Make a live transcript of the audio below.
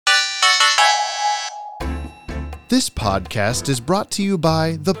This podcast is brought to you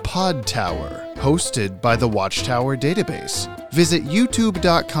by The Pod Tower, hosted by the Watchtower Database. Visit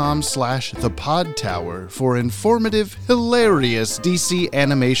youtube.com/thepodtower for informative, hilarious DC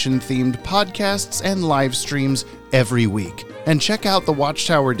animation-themed podcasts and live streams every week. And check out the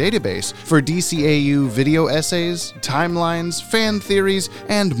Watchtower Database for DCAU video essays, timelines, fan theories,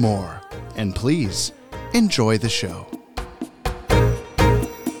 and more. And please, enjoy the show.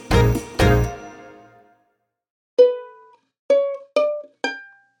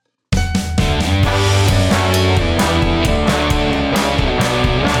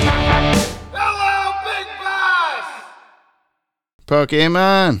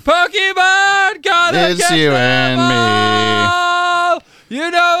 Pokemon, gotta it's catch you them and me. all.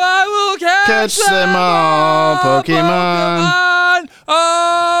 You know I will catch them all, Pokemon.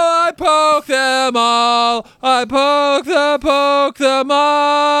 Oh, I poke them all. I poke them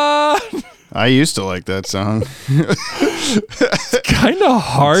all. I used to like that song. Kind of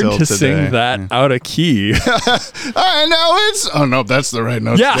hard Until to today. sing that out of key. I know it's... Oh, no, that's the right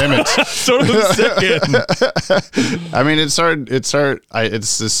note. Yeah, Damn it. so I'm saying. I mean, it's hard.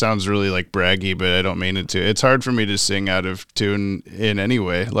 This sounds really like braggy, but I don't mean it to. It's hard for me to sing out of tune in any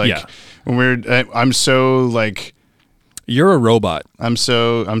way. Like Yeah. when I'm so like... You're a robot. I'm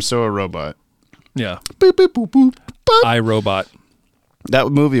so a robot. Yeah. Boop, boop, boop, boop, boop. I robot.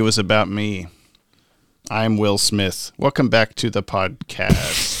 That movie was about me. I'm Will Smith. Welcome back to the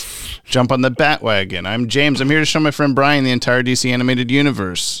podcast. Jump on the Batwagon. I'm James. I'm here to show my friend Brian the entire DC animated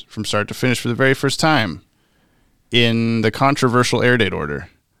universe from start to finish for the very first time in the controversial air date order.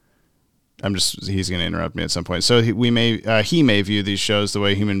 He's going to interrupt me at some point. So he may view these shows the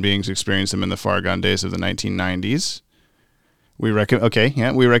way human beings experienced them in the far gone days of the 1990s. We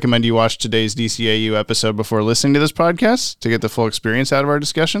recommend you watch today's DCAU episode before listening to this podcast to get the full experience out of our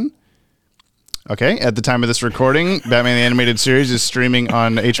discussion. Okay, at the time of this recording, Batman the Animated Series is streaming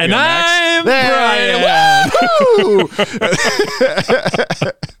on HBO And Max. I'm Brian. Woo!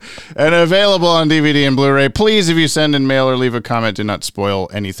 And available on DVD and Blu-ray. Please, if you send in mail or leave a comment, do not spoil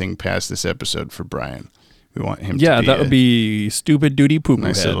anything past this episode for Brian. We want him to be That would be stupid duty poo poo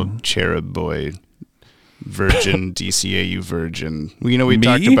nice head. little cherub boy. Virgin, DCAU Virgin. We Me?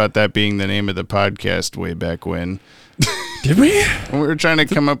 talked about that being the name of the podcast way back when. Did we? We were trying to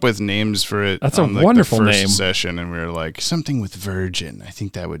come up with names for it. That's a on, wonderful the first name. session, and we were like, something with Virgin. I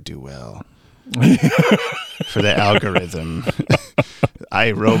think that would do well for the algorithm.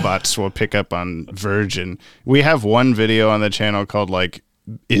 iRobots will pick up on Virgin. We have one video on the channel called like,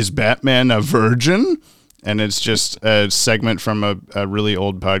 "Is Batman a Virgin?" And it's just a segment from a really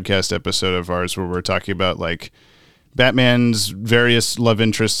old podcast episode of ours where we're talking about like Batman's various love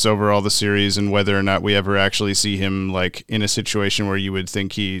interests over all the series and whether or not we ever actually see him like in a situation where you would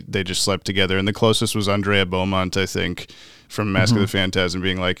think they just slept together. And the closest was Andrea Beaumont, I think, from Mask of the Phantasm,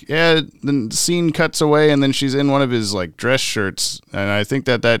 being like, yeah, the scene cuts away and then she's in one of his like dress shirts. And I think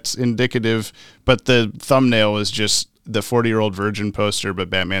that's indicative, but the thumbnail is just the 40-year-old virgin poster, but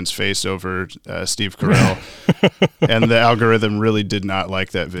Batman's face over Steve Carell. And the algorithm really did not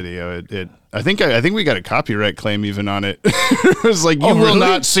like that video. I think we got a copyright claim even on it. It was like, you will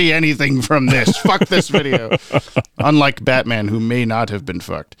not see anything from this. Fuck this video. Unlike Batman, who may not have been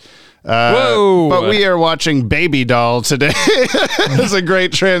fucked. Whoa! But we are watching Baby Doll today. It's a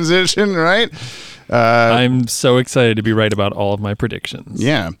great transition, right? I'm so excited to be right about all of my predictions.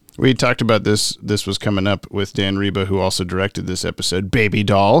 Yeah. We talked about this. This was coming up with Dan Reba, who also directed this episode. Baby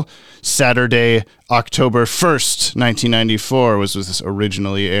Doll. Saturday, October 1st, 1994 was this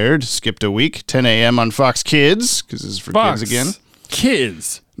originally aired. Skipped a week. 10 a.m. on Fox Kids, because this is for Fox kids again.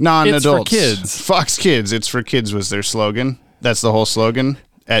 Kids. Non-adults. It's for kids. Fox Kids. It's for kids was their slogan. That's the whole slogan.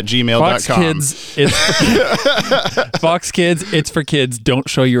 At gmail.com. Fox Kids. Fox Kids. It's for kids. Don't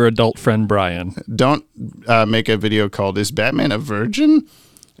show your adult friend Brian. Don't make a video called "Is Batman a Virgin?"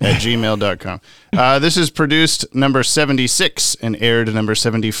 at gmail.com. This is produced number 76 and aired number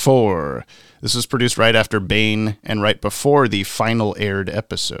 74. This was produced right after Bane and right before the final aired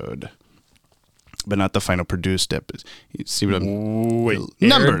episode. But not the final produced episode. You see what I'm... Wait.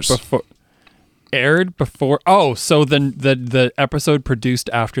 Numbers. Aired before... Oh, so then the episode produced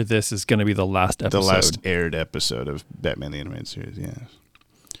after this is going to be the last episode. The last aired episode of Batman the Animated Series, yeah.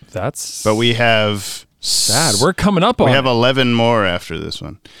 That's... But we have... sad. We're coming up on We have 11 more after this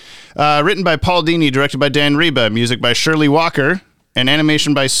one. Written by Paul Dini, directed by Dan Reba, music by Shirley Walker, and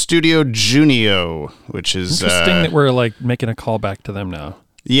animation by Studio Junio, which is interesting that we're like making a callback to them now.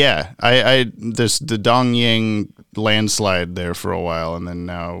 Yeah, there's the Dong Yang landslide there for a while, and then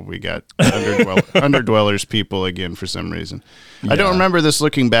now we got Underdwellers people again for some reason. Yeah. I don't remember this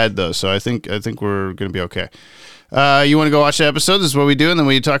looking bad though, so I think we're gonna be okay. You want to go watch the episode? This is what we do, and then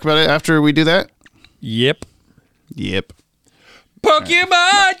we talk about it after we do that? Yep.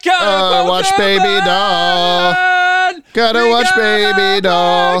 Pokemon, gotta watch Baby Doll. Gotta watch Baby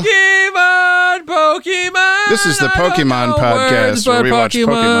Doll. Pokemon. This is the Pokemon podcast where we watch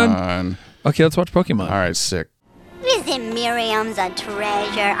Pokemon. Okay, let's watch Pokemon. All right, sick. Isn't Miriam's a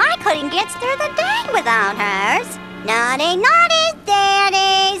treasure? I couldn't get through the day without hers. Naughty, naughty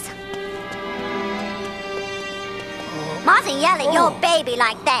daddies. Mustn't yell at your baby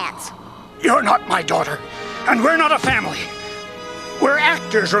like that. You're not my daughter, and we're not a family. We're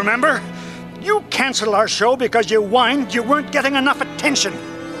actors, remember? You canceled our show because you whined you weren't getting enough attention.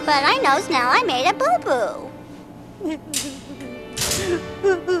 But I knows now I made a boo-boo.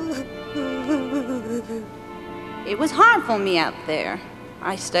 It was hard for me out there.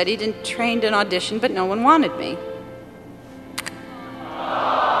 I studied and trained and auditioned, but no one wanted me.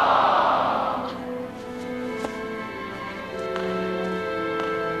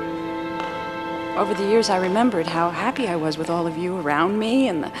 Over the years, I remembered how happy I was with all of you around me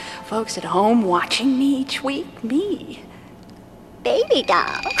and the folks at home watching me each week. Me. Baby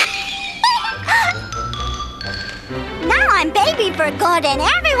doll. Now I'm baby for good and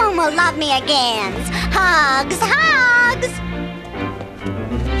everyone will love me again. Hugs, hugs.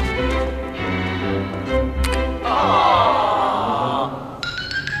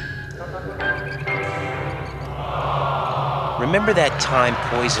 Remember that time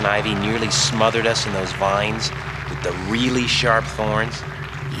Poison Ivy nearly smothered us in those vines with the really sharp thorns?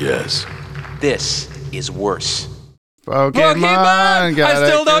 Yes. This is worse. Pokemon, I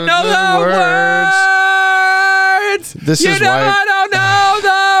still don't know the words. This is why I don't know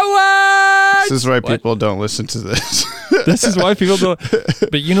the words. This is why people don't listen to this. This is why people don't.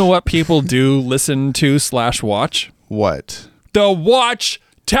 But you know what people do listen to / watch? What? The Watch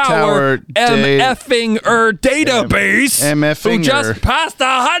Tower MFing database. MFing who just passed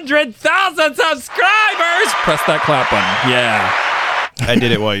 100,000 subscribers. Press that clap button. Yeah. I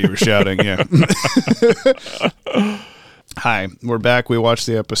did it while you were shouting, yeah. Hi, we're back. We watched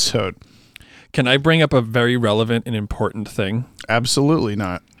the episode. Can I bring up a very relevant and important thing? Absolutely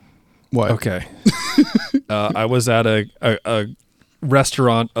not. What? Okay. I was at a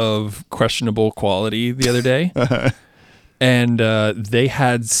restaurant of questionable quality the other day, and they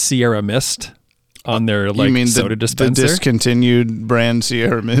had Sierra Mist on their soda dispenser. The discontinued brand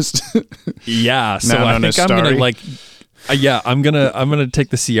Sierra Mist. Yeah, so Now I known think as I'm gonna Starry. I'm gonna take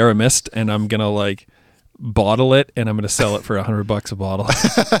the Sierra Mist and I'm gonna bottle it and I'm gonna sell it for $100 a bottle.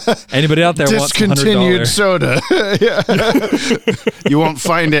 Anybody out there wants discontinued $100 soda? Yeah. You won't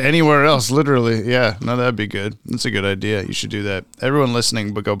find it anywhere else. Literally, yeah. No, that'd be good. That's a good idea. You should do that. Everyone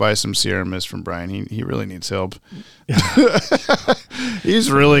listening, but go buy some Sierra Mist from Brian. He really needs help. He's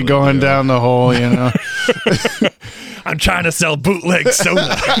really going down the hole, you know. I'm trying to sell bootleg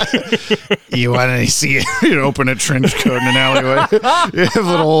soda. You want to see it? You open a trench coat in an alleyway. You have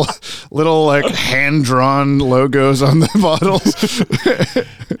little hand drawn logos on the bottles.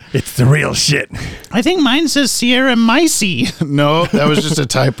 It's the real shit. I think mine says Sierra Micey. No, that was just a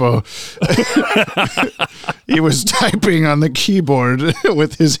typo. He was typing on the keyboard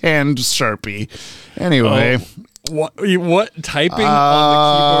with his hand Sharpie. Anyway. What typing on the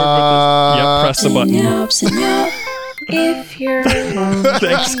keyboard with this? Yep, press the button. If you're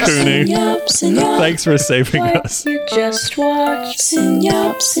Thanks, Cooney. Thanks for saving us. You just watch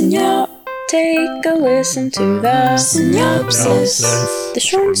Synopsis. Take a listen to the synopsis. The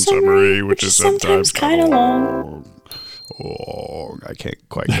short summary, which is sometimes kind of long. Oh, I can't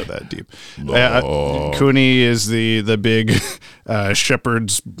quite go that deep. Cooney is the big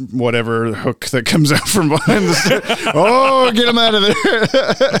shepherd's whatever hook that comes out from behind the stairs. Oh, get him out of there.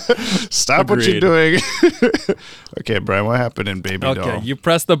 Stop what you're doing. Okay, Brian, what happened in Baby Doll? Okay, you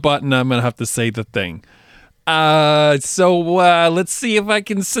press the button. I'm going to have to say the thing. So let's see if I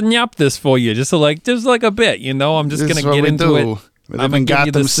can synop this for you. Just like a bit, you know? I'm just going to get into it. We live in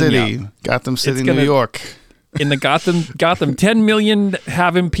Gotham City, New York. In the Gotham 10 million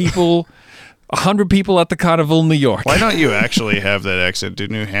having people, 100 people at the Carnival, New York. Why don't you actually have that accent? Do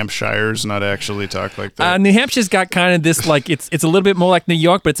New Hampshires not actually talk like that? New Hampshire's got kind of this it's a little bit more like New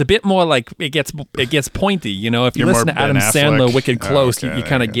York, but it's a bit more like it gets pointy. You know, if you listen to Adam Sandler, Wicked Close, you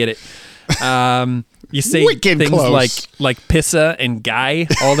kind of get it. You say Wicked things close. like pissa and guy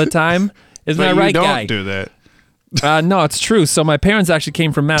all the time. Isn't that right, guy? You don't do that. No, it's true. So my parents actually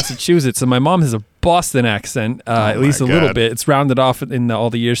came from Massachusetts, and my mom has a Boston accent, at least a little bit. It's rounded off in all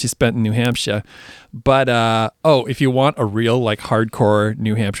the years she spent in New Hampshire. But if you want a real hardcore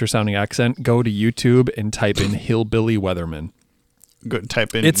New Hampshire sounding accent, go to YouTube and type in Hillbilly Weatherman. Go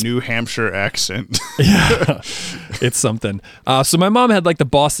type in It's- New Hampshire accent. Yeah, it's something. So my mom had like the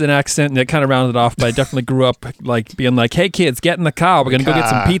Boston accent, and it kind of rounded off. But I definitely grew up like being like, "Hey kids, get in the car. We're gonna go get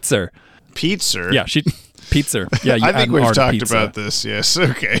some pizza." Pizza. Yeah, pizza. Yeah, you I add think an we've R to talked pizza. about this. Yes.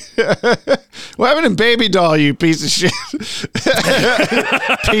 Okay. What happened in Baby Doll? You piece of shit.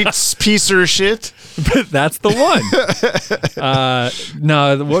 Piece shit. That's the one.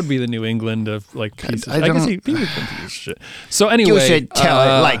 No, it would be the New England of like pieces. I I guess don't- he was a piece of shit. So anyway,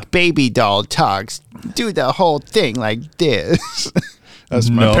 Baby Doll talks. Do the whole thing like this. That's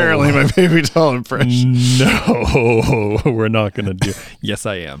No. apparently my Baby Doll impression. No, we're not gonna do. Yes,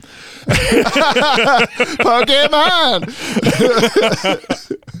 I am. Pokemon.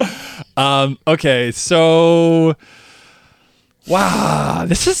 Okay, so wow,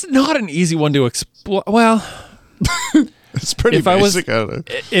 this is not an easy one to explore. Well, It's pretty If I was- basic. I don't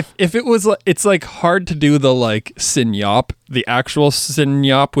know. if it was, it's like hard to do the like synyop. The actual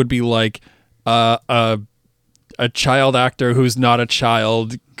synyop would be like a child actor who's not a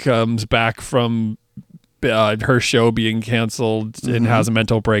child comes back from her show being canceled and has a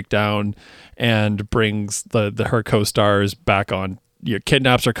mental breakdown and brings her co-stars back on.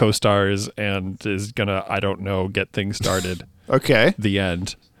 Kidnaps her co-stars and is gonna, I don't know, get things started. Okay. The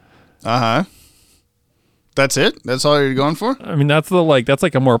end. That's it? That's all you're going for? I mean, that's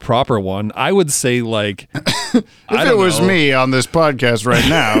like a more proper one. I would say like, If I it don't was know. me on this podcast right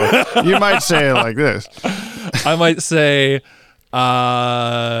now, you might say it like this. I might say,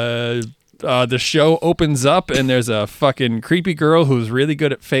 the show opens up and there's a fucking creepy girl who's really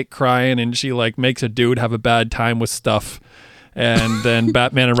good at fake crying, and she like makes a dude have a bad time with stuff. And then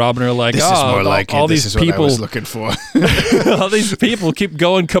Batman and Robin are like, This oh, is more like all it. This these is what I people, was looking for. all these people keep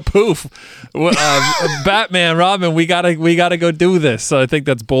going kapoof. Batman, Robin, we gotta go do this. So I think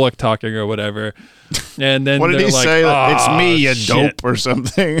that's Bullock talking or whatever. And then What did they're he like, say? It's "Oh, me, you shit." dope, or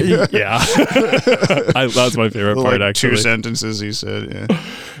something. Yeah, that's my favorite part. Like Actually, 2 sentences he said. Yeah.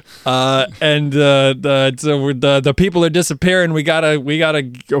 The people are disappearing. We gotta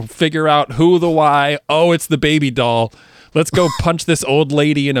go figure out who the why. Oh, it's the baby doll. Let's go punch this old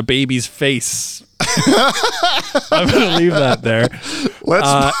lady in a baby's face. I'm gonna leave that there.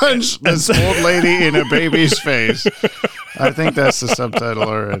 Let's punch this old lady in a baby's face. I think that's the subtitle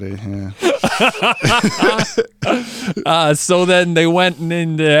already. Yeah. So then they went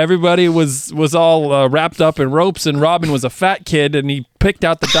and everybody was all wrapped up in ropes, and Robin was a fat kid, and he picked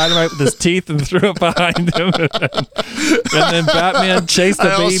out the dynamite with his teeth and threw it behind him. And then Batman chased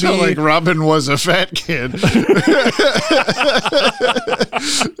the I baby. also like Robin was a fat kid.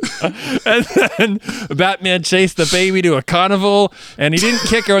 And then Batman chased the baby to a carnival, and he didn't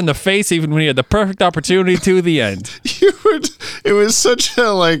kick her in the face even when he had the perfect opportunity to the end. It was such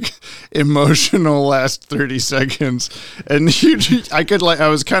a like emotional last 30 seconds, and I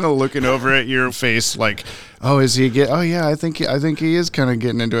was kind of looking over at your face like, oh, is he oh yeah, I think he is kind of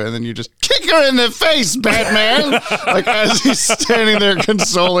getting into it, and then you just kick her in the face, Batman. Like as he's standing there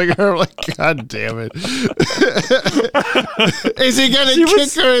consoling her, like, God damn it. Is he gonna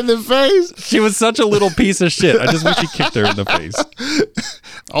kick her in the face? She was such a little piece of shit. I just wish he kicked her in the face.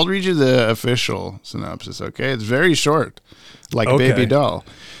 I'll read you the official synopsis, okay? It's very short, like Okay. Baby Doll.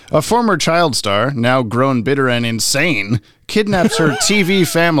 A former child star, now grown bitter and insane, kidnaps her TV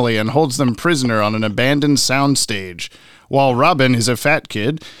family and holds them prisoner on an abandoned soundstage. While Robin is a fat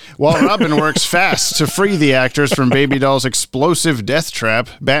kid, while Robin works fast to free the actors from Baby Doll's explosive death trap,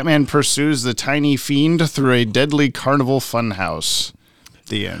 Batman pursues the tiny fiend through a deadly carnival funhouse.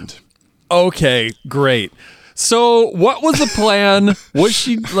 The end. Okay, great. So what was the plan? Was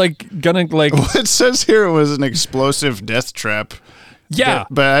she like gonna like? It says here it was an explosive death trap. Yeah,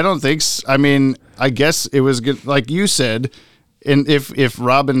 But I don't think I mean, I guess it was good. Like you said, and if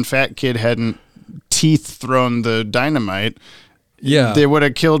Robin Fat Kid hadn't teeth thrown the dynamite, yeah. they would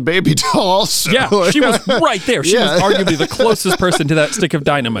have killed Baby Doll also. Yeah, she was right there. She Yeah. was arguably the closest person to that stick of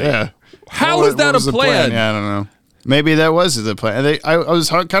dynamite. Yeah. How What- was that what was a the plan? Yeah, I don't know. Maybe that was the plan. I was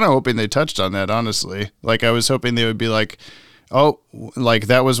kind of hoping they touched on that, honestly. Like, I was hoping they would be like, oh, like,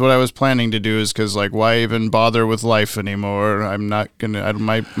 that was what I was planning to do, is because, like, why even bother with life anymore? I'm not going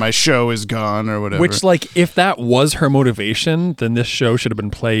to, my show is gone or whatever. Which, like, if that was her motivation, then this show should have been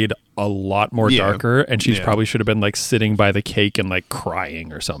played a lot more Yeah. darker, and she Yeah. probably should have been, like, sitting by the cake and, like,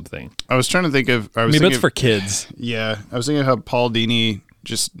 crying or something. I was trying to think of, Maybe it's for kids. Yeah, I was thinking of how Paul Dini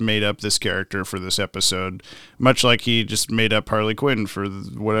just made up this character for this episode, much like he just made up Harley Quinn for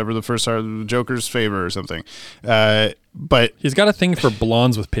whatever the first Joker's favor or something. But He's got a thing for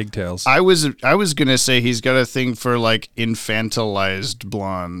blondes with pigtails. I was gonna say he's got a thing for like infantilized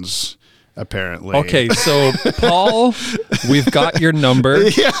blondes. apparently. Okay, so Paul, we've got your number.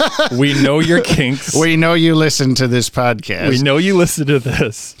 We know your kinks. We know you listen to this podcast. We know you listen to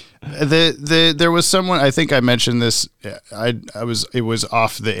this. There was someone, I think I mentioned this. It was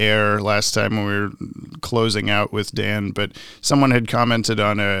off the air last time when we were closing out with Dan, but someone had commented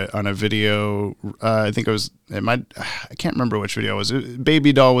on a video. I think I can't remember which video it was.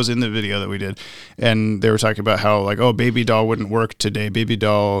 Baby Doll was in the video that we did, and they were talking about how like, oh, Baby Doll wouldn't work today. Baby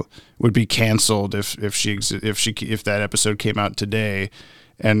Doll would be canceled if that episode came out today,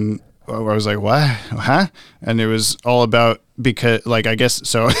 and I was like, what? Huh? And it was all about, because, like, I guess,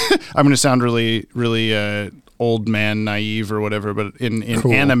 so I'm going to sound really, really old man naive or whatever, but in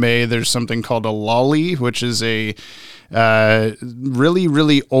Cool. anime, there's something called a lolly, which is a really,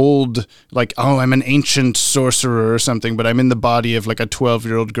 really old, like, oh, I'm an ancient sorcerer or something, but I'm in the body of like a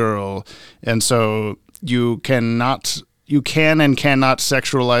 12-year-old girl. And so you can and cannot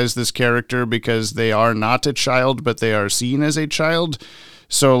sexualize this character because they are not a child, but they are seen as a child.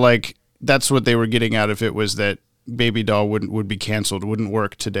 So, like, that's what they were getting at if it was that Baby Doll would be canceled, wouldn't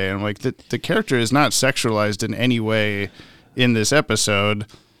work today. And I'm like, the character is not sexualized in any way in this episode.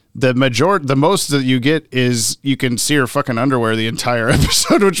 The most that you get is you can see her fucking underwear the entire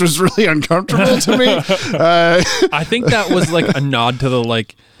episode, which was really uncomfortable to me. I think that was like a nod to the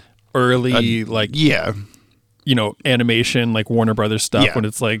like early yeah. you know, animation, like Warner Brothers stuff, Yeah. when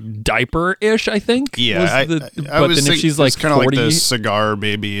it's like diaper-ish, I think. Yeah, was I but was then if thinking she's like kind of 40, like the cigar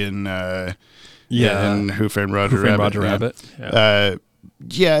baby in in Who Framed Roger Who Framed Rabbit. Roger yeah. Rabbit.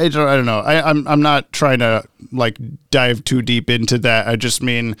 Yeah. I don't know. I'm not trying to like dive too deep into that. I just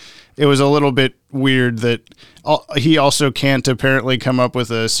mean it was a little bit weird that he also can't apparently come up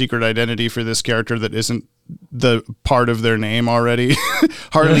with a secret identity for this character that isn't the part of their name already.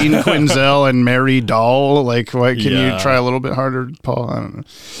 Harleen Quinzel and Mary Doll. Like, why can you try a little bit harder, Paul? I don't know.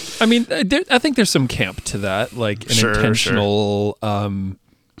 I mean, I think there's some camp to that, like an intentional.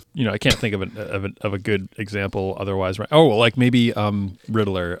 You know, I can't think of a good example otherwise. Right? Oh, well, like maybe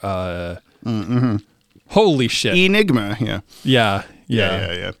Riddler. Holy shit! Enigma. Yeah.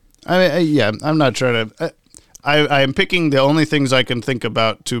 I mean, I'm not trying to. I am picking the only things I can think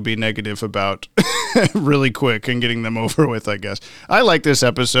about to be negative about really quick and getting them over with, I guess. I like this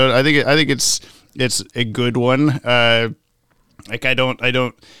episode. I think it's a good one. Like I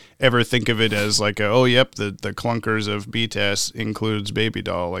don't ever think of it as like the clunkers of BTAS includes Baby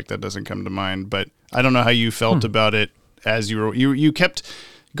Doll. Like that doesn't come to mind. But I don't know how you felt about it as you kept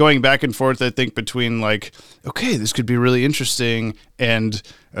going back and forth, I think, between like, okay, this could be really interesting, and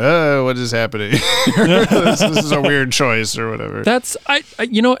what is happening? this is a weird choice or whatever. That's I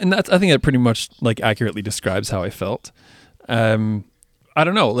think that pretty much like accurately describes how I felt. I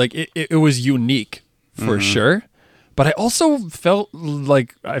don't know, like it was unique for sure, but I also felt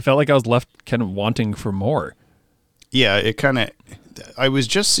like I was left kind of wanting for more. Yeah, it kind of. I was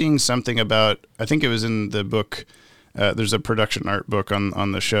just seeing something about. I think it was in the book. There's a production art book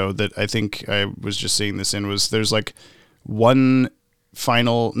on the show that I think I was just seeing this in. There's like one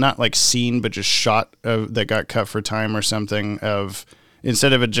final, not like scene, but just shot that got cut for time or something of,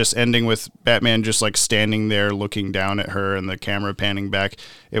 instead of it just ending with Batman just like standing there looking down at her and the camera panning back,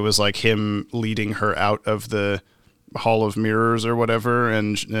 it was like him leading her out of the Hall of Mirrors or whatever,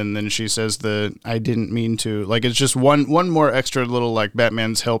 and then she says I didn't mean to. Like, it's just one more extra little like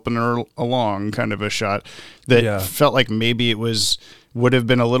Batman's helping her along kind of a shot that felt like maybe it would have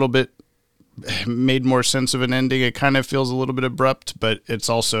been a little bit made more sense of an ending. It kind of feels a little bit abrupt, but it's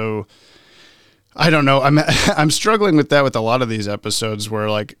also, I don't know. I'm struggling with that with a lot of these episodes where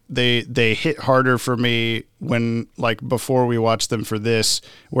like they hit harder for me when like before we watched them for this,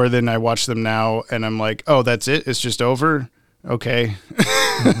 where then I watch them now and I'm like, oh, that's it. It's just over. Okay.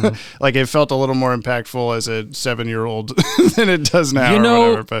 Like it felt a little more impactful as a 7-year-old than it does now, or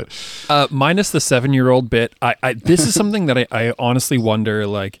whatever. But minus the 7-year-old bit, I this is something that I honestly wonder,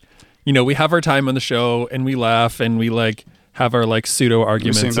 like, you know, we have our time on the show and we laugh and we like have our like pseudo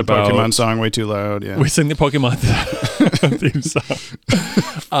arguments. We sing the Pokemon song way too loud. Yeah, we sing the Pokemon theme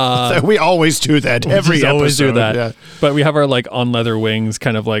song. We always do that every episode. Always do that. Yeah. But we have our like on leather wings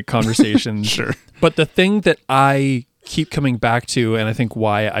kind of like conversations. Sure. But the thing that I keep coming back to, and I think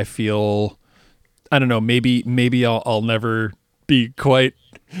why I feel, I don't know, maybe I'll never be quite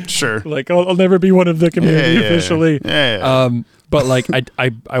sure. Like I'll never be one of the community officially. Yeah. But like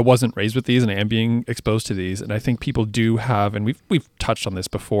I wasn't raised with these, and I am being exposed to these, and I think people do have, and we've touched on this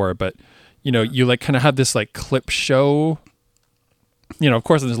before, but you know, you like kind of have this like clip show. You know, of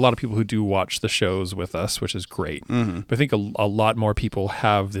course, there's a lot of people who do watch the shows with us, which is great. Mm-hmm. But I think a lot more people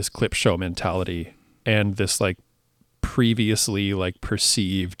have this clip show mentality and this like previously like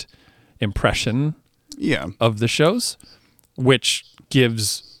perceived impression Yeah. of the shows, which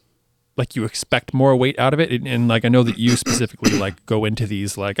gives like you expect more weight out of it. And like I know that you specifically like go into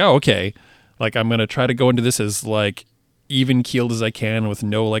these like, oh, okay, like I'm gonna try to go into this as like even keeled as I can with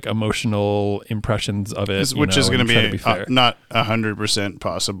no like emotional impressions of it, Which is going to be be not 100%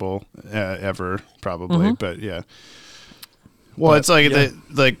 possible ever, probably, but yeah. Well, it's like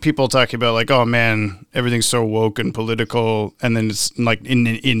like people talking about like, oh man, everything's so woke and political, and then it's like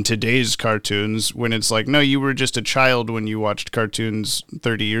in today's cartoons when it's like, no, you were just a child when you watched cartoons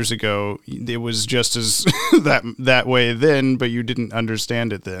 30 years ago. It was just as that way then, but you didn't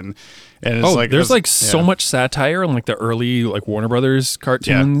understand it then. And it's there's like so much satire on like the early like Warner Brothers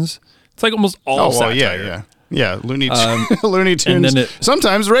cartoons. Yeah. It's like almost all satire. Yeah, Looney Tunes, and then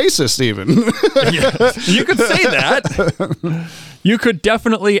sometimes racist even. Yeah, you could say that. You could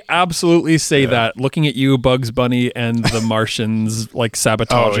definitely, absolutely say that. Looking at you, Bugs Bunny, and the Martians like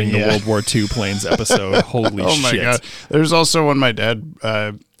sabotaging the World War II planes episode. Holy shit. My God. There's also one my dad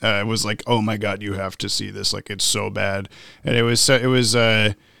was like, oh my God, you have to see this. Like, it's so bad. And it was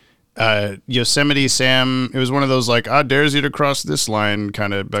Yosemite Sam. It was one of those like, dares you to cross this line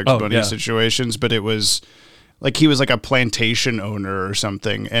kind of Bugs Bunny situations, but it was like he was like a plantation owner or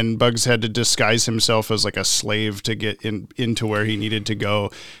something, and Bugs had to disguise himself as like a slave to get into where he needed to go.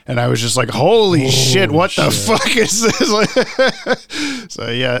 And I was just like, holy shit, what the fuck is this?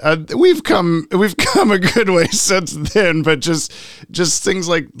 So yeah, we've come a good way since then, but just things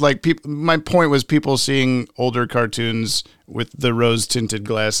like people. My point was people seeing older cartoons with the rose tinted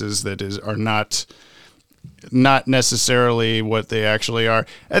glasses that are not necessarily what they actually are.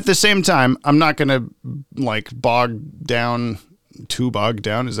 At the same time, I'm not going to like bog down.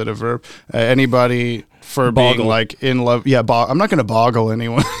 Is that a verb? Anybody for being like in love. Yeah. I'm not going to boggle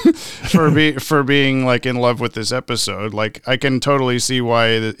anyone for being like in love with this episode. Like I can totally see why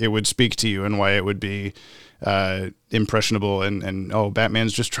it would speak to you and why it would be impressionable and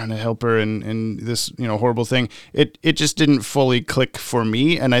Batman's just trying to help her and this horrible thing. It just didn't fully click for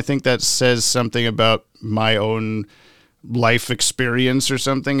me, and I think that says something about my own life experience or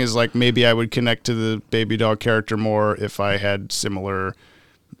something. Is like maybe I would connect to the baby doll character more if I had similar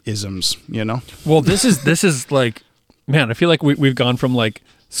isms, Well, this is like, man, I feel like we've gone from like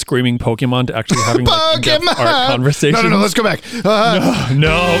screaming Pokemon to actually having like in-depth art conversation. No, let's go back.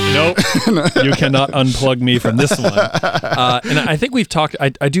 No. You cannot unplug me from this one. And I think we've talked,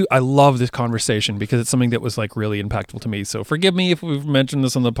 I love this conversation because it's something that was like really impactful to me. So forgive me if we've mentioned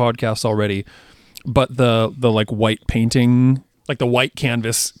this on the podcast already, but the like white painting, like the white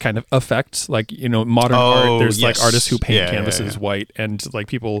canvas kind of effect, like, modern art, there's like artists who paint canvases white, and like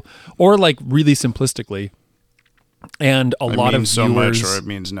people, or like really simplistically. And a lot of so viewers, much, or it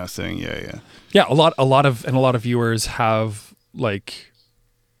means nothing. Yeah. A lot of viewers have like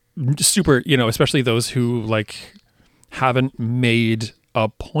super, especially those who like haven't made a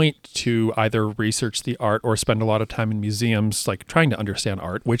point to either research the art or spend a lot of time in museums, like trying to understand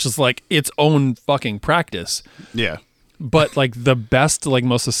art, which is like its own fucking practice. Yeah. But like the best, like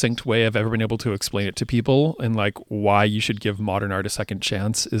most succinct way I've ever been able to explain it to people and like why you should give modern art a second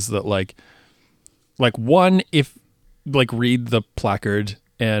chance is that like one, if like read the placard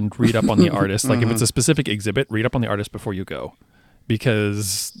and read up on the artist. Like if it's a specific exhibit, read up on the artist before you go,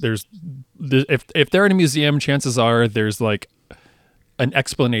 because if they're in a museum, chances are there's like an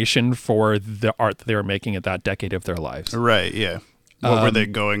explanation for the art that they were making at that decade of their lives. Right. Yeah. What were they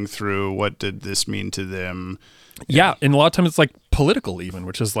going through? What did this mean to them? Yeah. And a lot of times it's like political even,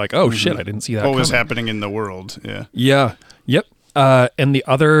 which is like, oh shit, I didn't see that. What was happening in the world? Yeah. Yeah. Yep. And the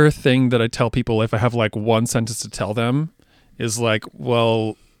other thing that I tell people, if I have like one sentence to tell them, is like,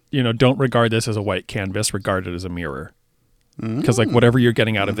 well, don't regard this as a white canvas, regard it as a mirror. Because like whatever you're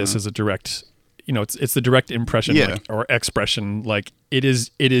getting out of this is a direct, it's the direct impression like, or expression. Like it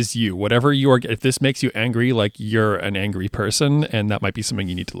is you, whatever you are. If this makes you angry, like you're an angry person, and that might be something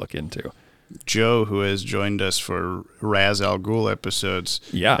you need to look into. Joe, who has joined us for Raz Al Ghul episodes.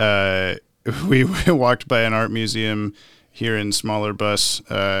 Yeah. We walked by an art museum here in Smaller Bus,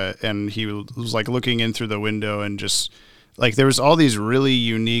 and he was like looking in through the window, and just like there was all these really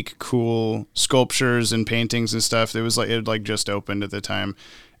unique, cool sculptures and paintings and stuff. It was like it like just opened at the time,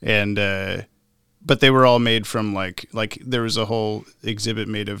 and but they were all made from like there was a whole exhibit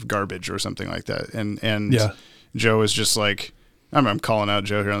made of garbage or something like that, and Joe was just like, I'm calling out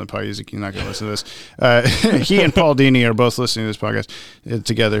Joe here on the podcast. He's not going to listen to this. He and Paul Dini are both listening to this podcast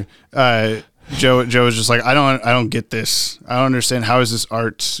together. Joe was just like, I don't get this. I don't understand. How is this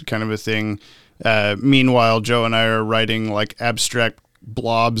art kind of a thing? Meanwhile, Joe and I are writing like abstract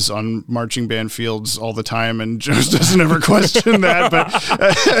blobs on marching band fields all the time, and Joe doesn't ever question that. But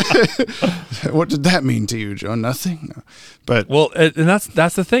what did that mean to you, Joe? Nothing. No. But and that's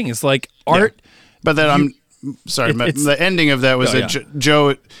the thing. It's like art. Yeah. But then I'm sorry. The ending of that was that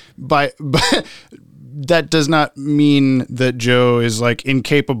Joe by that does not mean that Joe is like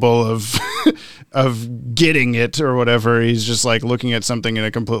incapable of of getting it or whatever. He's just like looking at something in a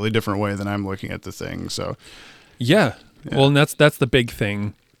completely different way than I'm looking at the thing. So yeah. Well, and that's the big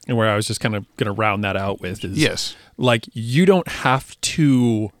thing, and where I was just kind of going to round that out with is like you don't have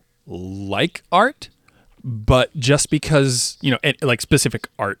to like art, but just because, you know, like specific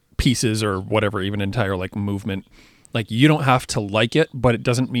art pieces or whatever, even entire like movement, like you don't have to like it, but it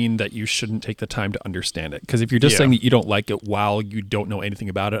doesn't mean that you shouldn't take the time to understand it. Because if you're just saying that you don't like it while you don't know anything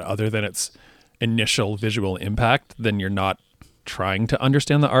about it other than its initial visual impact, then you're not trying to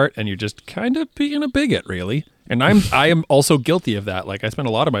understand the art, and you're just kind of being a bigot, really. And I am also guilty of that. Like I spend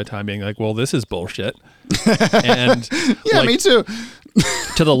a lot of my time being like, well, this is bullshit. And yeah, me too.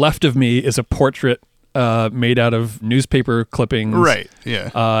 To the left of me is a portrait made out of newspaper clippings, right?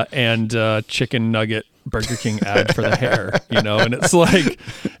 Yeah, and chicken nugget Burger King ad for the hair, you know. And it's like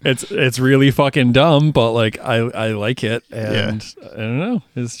it's really fucking dumb, but like I like it, and I don't know.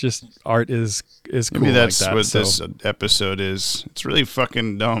 It's just art is cool. Maybe that's like that, what this episode is. It's really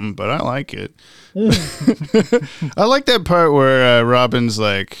fucking dumb, but I like it. I like that part where Robin's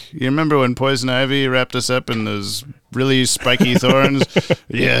like, you remember when Poison Ivy wrapped us up in those really spiky thorns?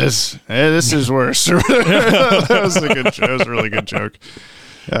 Yes. This is worse. That was a good joke. That was a really good joke.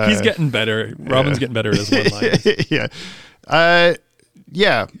 He's getting better. Robin's getting better at his one-liners.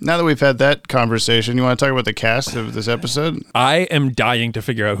 Yeah. Now that we've had that conversation, you want to talk about the cast of this episode? I am dying to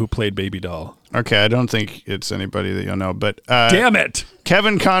figure out who played Baby Doll. Okay, I don't think it's anybody that you'll know, but... damn it!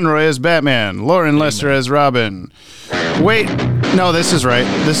 Kevin Conroy as Batman. Lauren Lester as Robin. Wait, no, this is right.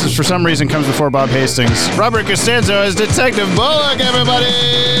 This is, for some reason, comes before Bob Hastings. Robert Costanzo as Detective Bullock, everybody!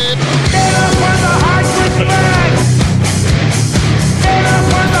 Get up when the high quick back! Get up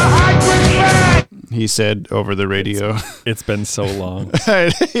when the high quick back! He said over the radio. It's been so long.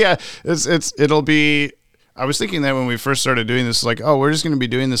 Yeah, it'll be... I was thinking that when we first started doing this, like, oh, we're just going to be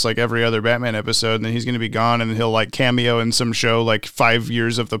doing this like every other Batman episode, and then he's going to be gone, and he'll like cameo in some show like 5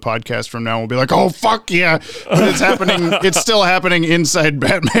 years of the podcast from now. We'll be like, oh, fuck yeah. But it's happening. It's still happening inside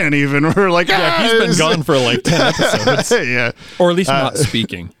Batman even. We're like, he's been gone for like 10 episodes. Yeah. Or at least not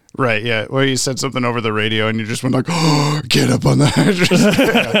speaking. Right, yeah. Where you said something over the radio and you just went like, oh, get up on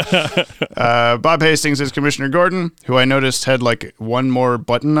that. Bob Hastings is Commissioner Gordon, who I noticed had like one more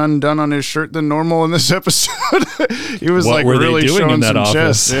button undone on his shirt than normal in this episode. He was what like were really they doing showing in that some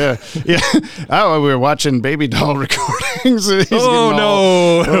office? chest. Yeah. Oh, we were watching Baby Doll recordings. He's oh,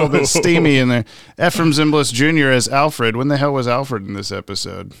 no. A little bit steamy in there. Ephraim Zimbalist Jr. as Alfred. When the hell was Alfred in this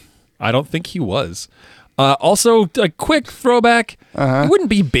episode? I don't think he was. Also, a quick throwback. It wouldn't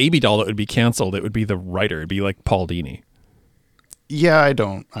be Baby Doll that would be canceled. It would be the writer. It'd be like Paul Dini. Yeah, I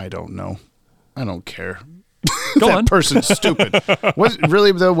don't know. I don't care. Go that on. person's stupid.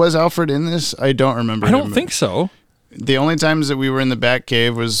 Was Alfred in this? I don't remember. I don't think so. The only times that we were in the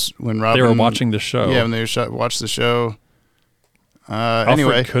Batcave was when Robin... They were watching the show. Yeah, when they watched the show. Alfred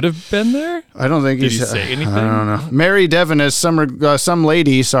Anyway, could have been there? I don't think Did he say anything? I don't know. Mary Devon as some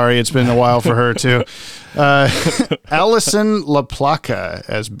lady. Sorry, it's been a while for her too. Allison LaPlaca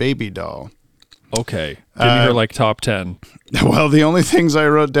as Baby Doll. Okay. Give me her like top 10. Well, the only things I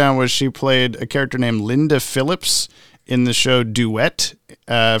wrote down was she played a character named Linda Phillips in the show Duet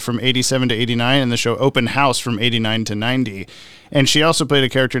from 87 to 89 and the show Open House from 89 to 90. And she also played a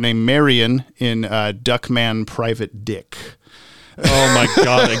character named Marion in Duckman Private Dick. Oh my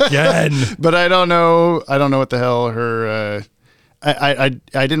God, again. But I don't know what the hell her I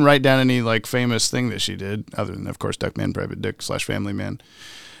didn't write down any like famous thing that she did other than of course Duckman Private Dick / Family Man.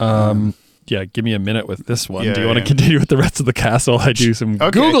 Yeah, give me a minute with this one. Yeah, do you want to continue with the rest of the cast while I do some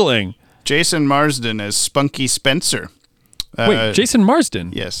Googling? Jason Marsden as Spunky Spencer. Wait, Jason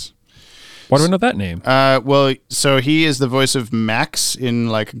Marsden? Yes. Why do I know that name? Well, so he is the voice of Max in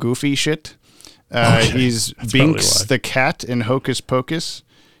like Goofy shit. He's Binks the cat in Hocus Pocus.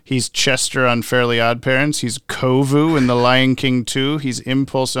 He's Chester on Fairly Odd Parents. He's Kovu in The Lion King 2. He's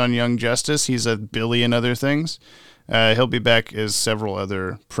Impulse on Young Justice. He's a billion other things. He'll be back as several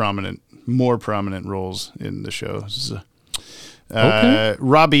other more prominent roles in the shows. Okay.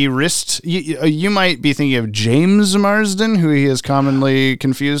 Robbie Rist. You might be thinking of James Marsden, who he is commonly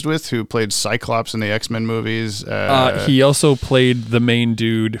confused with, who played Cyclops in the X-Men movies. He also played the main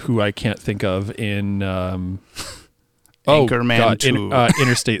dude who I can't think of in Anchorman 2.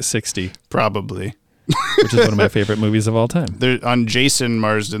 Interstate 60. Probably. which is one of my favorite movies of all time. On Jason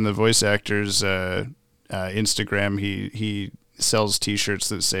Marsden, the voice actor's Instagram, he sells T-shirts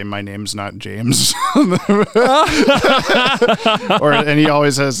that say "My name's not James," and he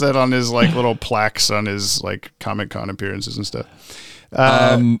always has that on his like little plaques on his like Comic-Con appearances and stuff.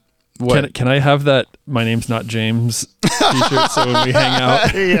 Can I have that "My name's not James" T-shirt so when we hang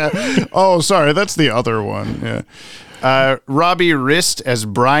out? Yeah. Oh, sorry, that's the other one. Yeah. Robbie Rist as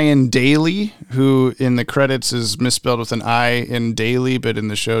Brian Daly, who in the credits is misspelled with an I in Daly, but in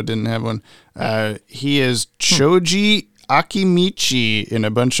the show didn't have one. He is Choji Akimichi in a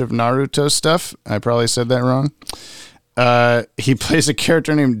bunch of Naruto stuff. I probably said that wrong. He plays a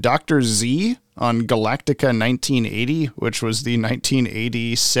character named Dr. Z on Galactica 1980, which was the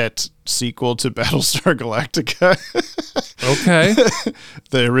 1980 set sequel to Battlestar Galactica. Okay.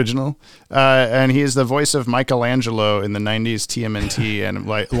 The original. And he is the voice of Michelangelo in the 90s TMNT and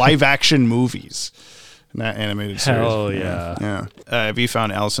live action movies. Not animated series. Hell yeah. Have you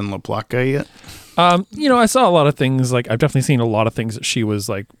found Alison LaPlaca yet? I saw a lot of things. Like I've definitely seen a lot of things that she was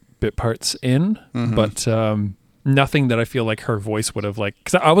like bit parts in, but nothing that I feel like her voice would have like.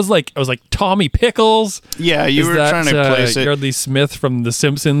 Because I was like Tommy Pickles. Yeah, you were trying to place it. Yardley Smith from The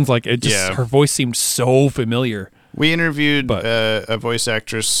Simpsons. Like it just her voice seemed so familiar. We interviewed a voice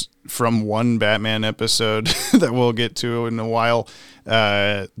actress from one Batman episode that we'll get to in a while.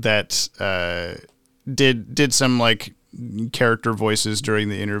 That did some like character voices during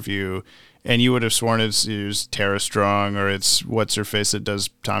the interview. And you would have sworn it was Tara Strong or it's what's her face that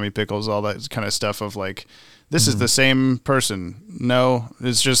does Tommy Pickles, all that kind of stuff of like, this is the same person. No,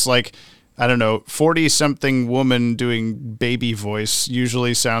 it's just like, I don't know, 40-something woman doing baby voice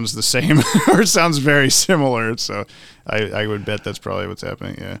usually sounds the same or sounds very similar. So I would bet that's probably what's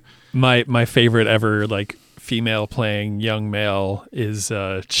happening. Yeah. My favorite ever like female playing young male is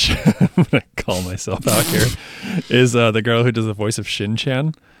I'm gonna call myself out here is the girl who does the voice of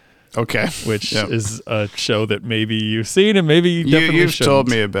Shin-Chan. Okay. Which is a show that maybe you've seen and maybe you've told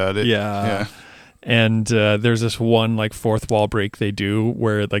me about it. Yeah. And there's this one like fourth wall break they do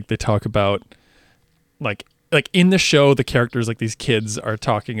where like they talk about like in the show the characters like these kids are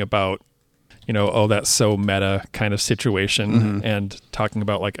talking about oh that's so meta kind of situation and talking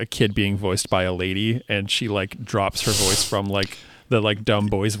about like a kid being voiced by a lady and she like drops her voice from like the like dumb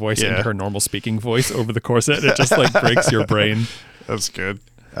boy's voice into her normal speaking voice over the course of it. It just like breaks your brain. That's good.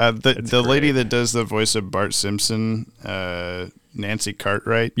 The lady that does the voice of Bart Simpson, Nancy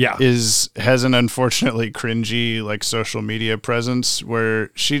Cartwright, has an unfortunately cringy like social media presence where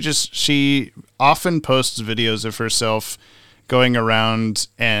she often posts videos of herself going around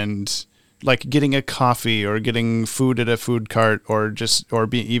and like getting a coffee or getting food at a food cart or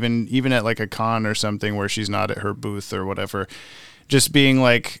even at like a con or something where she's not at her booth or whatever. Just being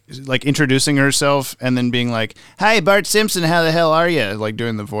like introducing herself and then being like, "Hi, Bart Simpson, how the hell are you?" Like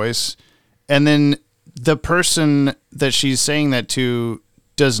doing the voice. And then the person that she's saying that to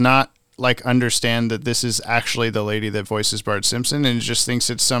does not like understand that this is actually the lady that voices Bart Simpson and just thinks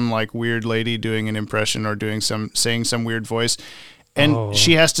it's some like weird lady doing an impression or saying some weird voice. And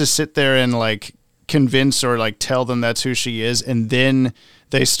she has to sit there and like convince or like tell them that's who she is. And then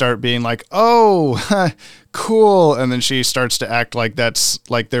they start being like, "Oh, cool." And then she starts to act like that's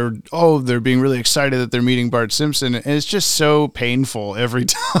like they're being really excited that they're meeting Bart Simpson. And it's just so painful every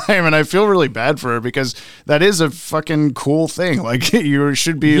time. And I feel really bad for her because that is a fucking cool thing. Like you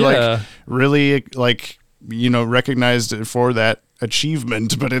should be like really like, recognized for that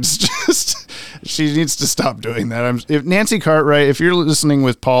achievement, but it's just, she needs to stop doing that. If Nancy Cartwright, if you're listening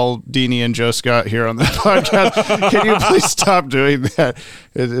with Paul Dini and Joe Scott here on the podcast, can you please stop doing that?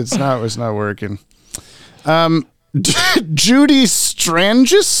 It's not working. Judy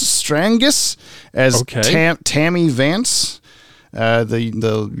Strangis as Tammy Vance,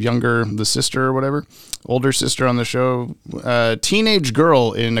 the sister or whatever, older sister on the show, teenage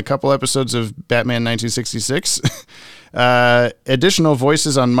girl in a couple episodes of Batman 1966. Additional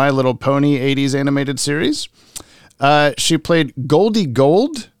voices on My Little Pony 80s animated series. She played Goldie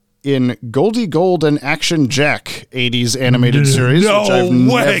Gold in Goldie Gold and Action Jack 80s animated series. No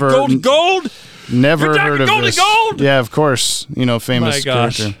way! Goldie Gold? Never You're heard of Goldie this. Gold? Yeah, of course. Famous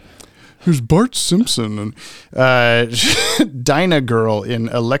character. Who's Bart Simpson? And Dinah Girl in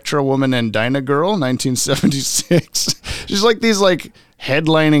Electra Woman and Dinah Girl 1976. She's like these like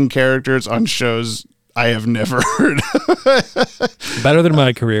headlining characters on shows I have never heard of. Better than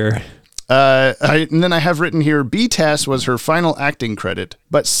my career. And then I have written here, BTAS was her final acting credit,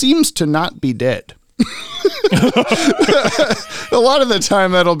 but seems to not be dead. A lot of the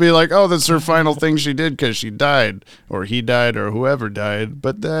time that'll be like, oh, that's her final thing she did because she died, or he died, or whoever died.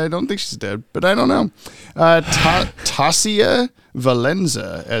 But I don't think she's dead. But I don't know. Tasia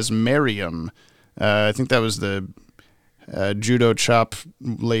Valenza as Miriam. I think that was the judo chop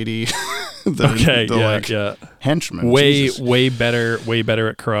lady. the henchman. Way better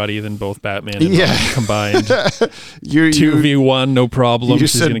at karate than both Batman and Robin combined. 2v1, no problem. You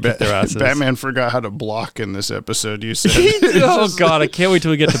She's said gonna kick their asses. Batman forgot how to block in this episode. You said. Oh God, I can't wait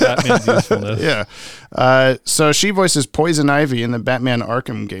till we get to Batman's usefulness. Yeah. So she voices Poison Ivy in the Batman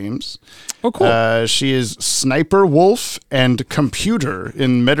Arkham games. Oh, cool. She is Sniper Wolf and Computer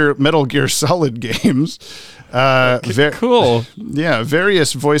in Metal Gear Solid games. Cool. Yeah,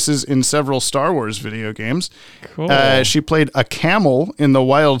 various voices in several Star Wars video games. Cool. She played a camel in the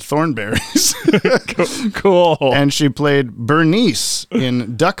Wild Thornberries. Cool. And she played Bernice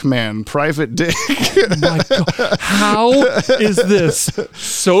in Duckman Private Dick. Oh my God. How is this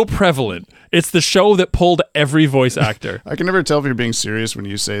so prevalent? It's the show that pulled every voice actor. I can never tell if you're being serious when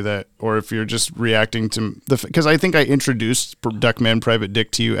you say that, or if you're just reacting to because I think I introduced Duckman Private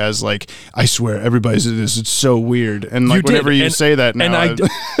Dick to you as like, I swear everybody's in this. It's so weird, and like whenever you say that now, and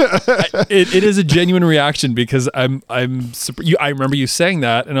it is a genuine reaction because I remember you saying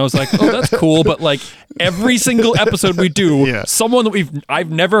that, and I was like, oh, that's cool, but like every single episode we do, someone that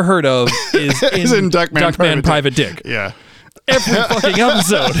I've never heard of is in Duckman Private Dick. Yeah. Every fucking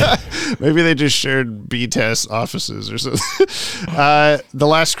episode. Maybe they just shared B-Test offices or something. The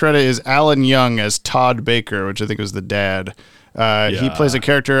last credit is Alan Young as Todd Baker, which I think was the dad. He plays a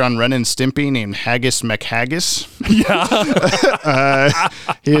character on Ren and Stimpy named Haggis McHaggis. Yeah.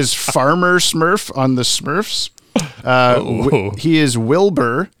 He is Farmer Smurf on the Smurfs. He is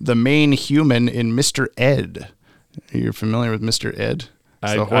Wilbur, the main human in Mr. Ed. You're familiar with Mr. Ed?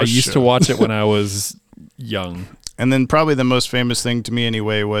 I used to watch it when I was young. And then probably the most famous thing to me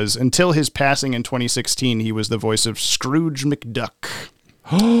anyway was until his passing in 2016, he was the voice of Scrooge McDuck.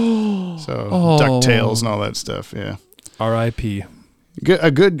 DuckTales and all that stuff. Yeah. R.I.P.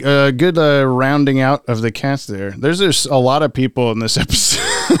 A good rounding out of the cast there. There's a lot of people in this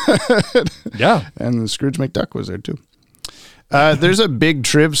episode. Yeah. And Scrooge McDuck was there too. There's a big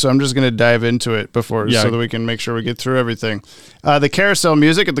trib, so I'm just going to dive into it so that we can make sure we get through everything. The carousel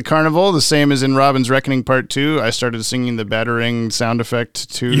music at the carnival, the same as in Robin's Reckoning Part 2. I started singing the battering sound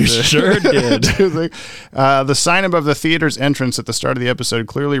effect to You sure did. The sign above the theater's entrance at the start of the episode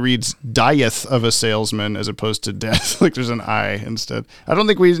clearly reads "Dieth of a salesman" as opposed to death. Like there's an I instead. I don't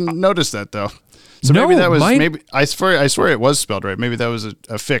think we noticed that though. So maybe that was I swear it was spelled right. Maybe that was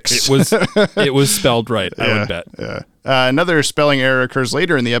a fix. It was spelled right. I would bet. Yeah. Another spelling error occurs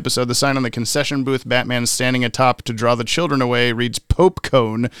later in the episode. The sign on the concession booth, Batman standing atop to draw the children away, reads Pope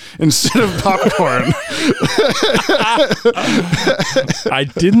Cone instead of popcorn. I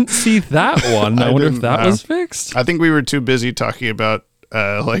didn't see that one. I wonder if that was fixed. I think we were too busy talking about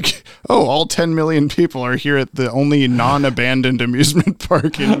all 10 million people are here at the only non-abandoned amusement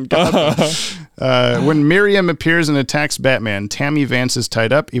park in Gotham. When Miriam appears and attacks Batman, Tammy Vance is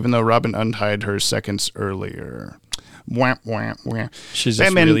tied up, even though Robin untied her seconds earlier. Wah, wah, wah. She's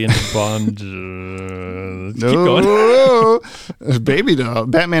Batman, just really into Bond. Keep going. Baby doll.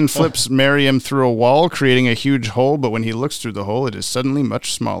 Batman flips Miriam through a wall, creating a huge hole, but when he looks through the hole, it is suddenly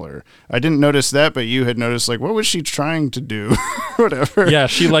much smaller. I didn't notice that, but you had noticed, like, what was she trying to do? Whatever. Yeah,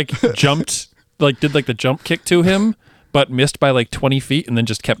 she, jumped, did, the jump kick to him, but missed by, 20 feet and then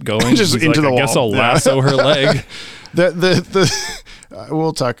just kept going. Just into the wall. I guess I'll lasso her leg.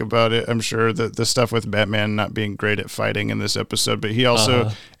 We'll talk about it, I'm sure, the stuff with Batman not being great at fighting in this episode, but he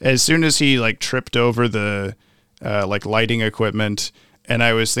also, as soon as he tripped over the lighting equipment, and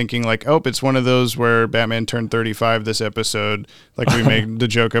I was thinking it's one of those where Batman turned 35 this episode, we made the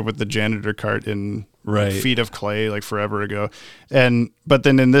joke of with the janitor cart in Feet of Clay forever ago, but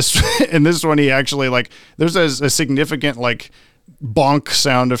then in this one he actually there's a significant bonk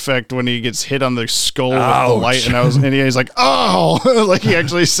sound effect when he gets hit on the skull with the light, and he's like, oh, he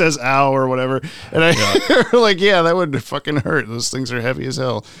actually says ow or whatever, and that would fucking hurt. Those things are heavy as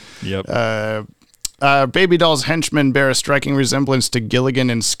hell. Yep. Baby Doll's henchmen bear a striking resemblance to Gilligan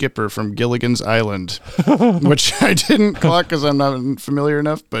and Skipper from Gilligan's Island, which I didn't clock because I'm not familiar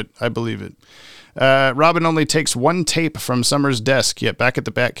enough, but I believe it. Robin only takes one tape from Summer's desk, yet back at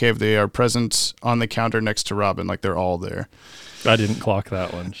the Batcave, they are present on the counter next to Robin, they're all there. I didn't clock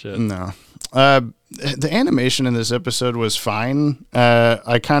that one. Shit. No. The animation in this episode was fine.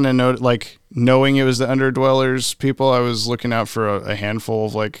 I kind of knowing it was the Underdwellers people, I was looking out for a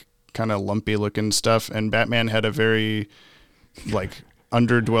handful of kind of lumpy looking stuff, and Batman had a very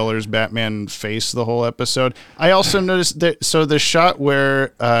Underdweller's Batman face the whole episode. I also noticed that, so the shot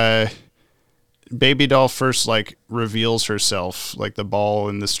where Baby Doll first like reveals herself, like the ball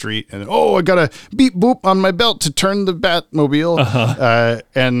in the street, and I got a beep boop on my belt to turn the Batmobile,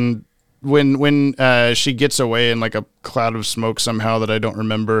 and when she gets away in like a cloud of smoke somehow that I don't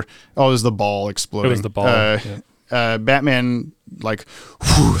remember. Oh, it was the ball exploding. It was the ball. Batman like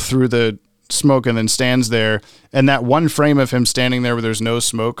through the smoke and then stands there, and that one frame of him standing there where there's no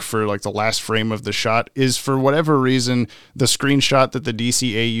smoke for like the last frame of the shot is, for whatever reason, the screenshot that the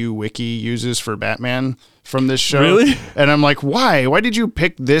DCAU wiki uses for Batman from this show. Really? And I'm like, why did you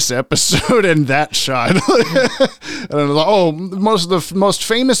pick this episode and that shot? And I'm like, the most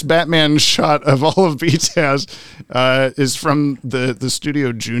famous Batman shot of all of BTAS is from the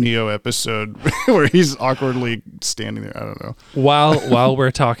Studio Junio episode where he's awkwardly standing there. I don't know. While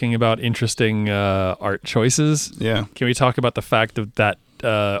we're talking about interesting art choices, yeah, can we talk about the fact of that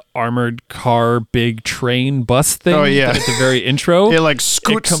armored car, big train bus thing? Oh, yeah. At the very intro, it like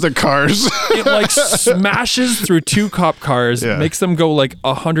scoots the cars. It like smashes through two cop cars, makes them go like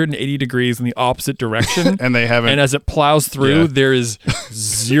 180 degrees in the opposite direction, and they haven't. And as it plows through, there is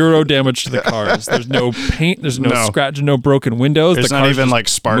zero damage to the cars. There's no paint. There's no scratch. No broken windows. There's the not cars even like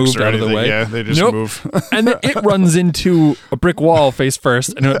sparks or out anything. of the way. Yeah, they just move. And then it runs into a brick wall face first,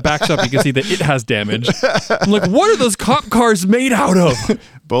 and when it backs up, you can see that it has damage. I'm like, what are those cop cars made out of?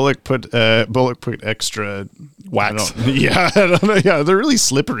 Bullock put extra wax. I don't know. Yeah, they're really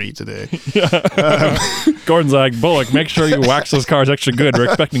slippery today. Gordon's like, Bullock, make sure you wax those cars extra good. We're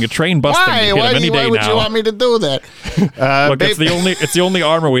expecting a train busting to hit them any day now. Why would you want me to do that? Look, it's the only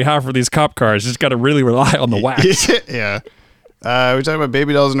armor we have for these cop cars. You just got to really rely on the wax. Yeah. We talked about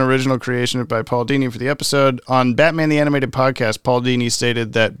Baby Doll's an original creation by Paul Dini for the episode. On Batman the Animated Podcast, Paul Dini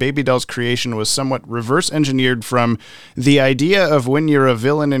stated that Baby Doll's creation was somewhat reverse engineered from the idea of when you're a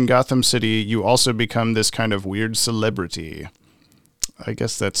villain in Gotham City, you also become this kind of weird celebrity. I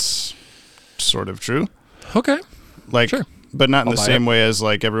guess that's sort of true. Okay. Like, sure. But not in the same way as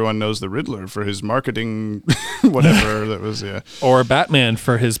like everyone knows the Riddler for his marketing, whatever that was. Yeah. Or Batman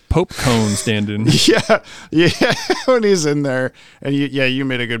for his Pope cone stand-in. Yeah. When he's in there, and you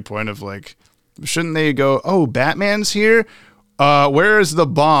made a good point of like, shouldn't they go, oh, Batman's here? Where is the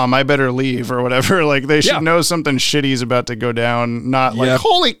bomb? I better leave or whatever. Like they should know something shitty's about to go down. Not like,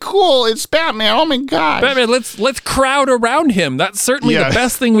 holy cool, it's Batman. Oh my god, Batman. Let's crowd around him. That's certainly the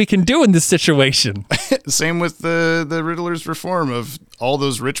best thing we can do in this situation. Same with the Riddler's reform of all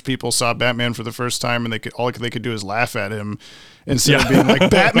those rich people saw Batman for the first time and all they could do is laugh at him. Instead of being like,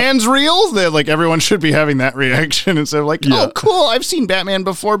 Batman's real, that like everyone should be having that reaction instead of like, oh cool, I've seen Batman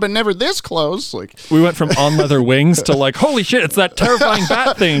before, but never this close. Like we went from on leather wings to like, holy shit, it's that terrifying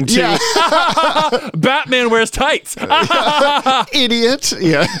bat thing to Batman wears tights. Idiot.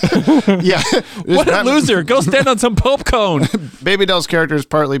 Yeah. What a loser. Go stand on some Pope cone. Baby Doll's character is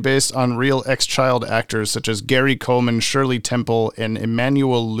partly based on real ex-child actors such as Gary Coleman, Shirley Temple, and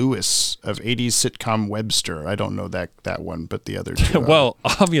Emmanuel Lewis of 80s sitcom Webster. I don't know that one, but the other two. Well,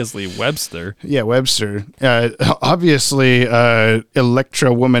 obviously Webster. Yeah, Webster. Obviously,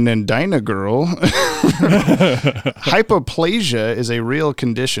 Electra Woman and Dyna Girl. Hypoplasia is a real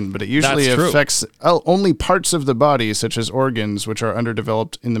condition, but it usually affects only parts of the body, such as organs, which are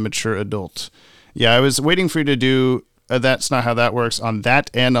underdeveloped in the mature adult. Yeah, I was waiting for you to do That's Not How That Works on that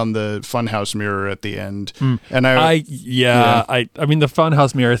and on the Funhouse mirror at the end. And I mean, the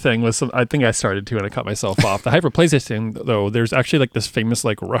Funhouse mirror thing was I think I started to and I cut myself off. The hyperplasia thing, though, there's actually like this famous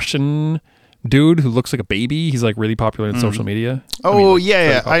like Russian dude who looks like a baby. He's like really popular in social media.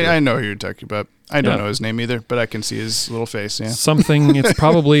 I know who you're talking about. I don't know his name either, but I can see his little face. Yeah, something. It's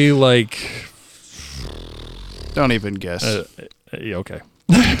probably like. Don't even guess. Okay.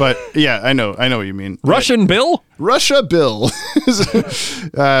 But yeah, I know what you mean. Russian Bill? Russia Bill.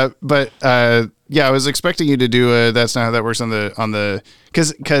 I was expecting you to do That's Not How That Works on the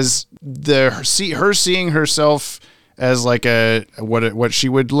because her seeing herself as like what she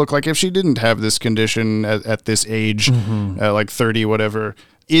would look like if she didn't have this condition at this age, like 30 whatever,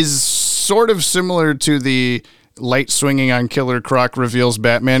 is sort of similar to the light swinging on Killer Croc reveals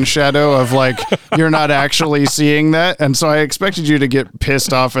Batman shadow of like, you're not actually seeing that. And so I expected you to get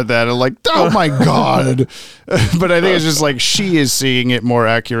pissed off at that and like, oh my God. But I think it's just like, she is seeing it more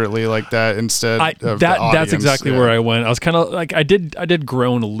accurately like that instead of the audience. That's exactly where I went. I was kind of like, I did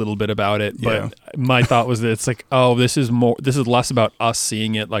groan a little bit about it, but my thought was that it's like, oh, this is less about us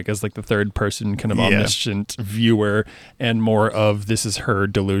seeing it like as like the third person kind of omniscient viewer and more of this is her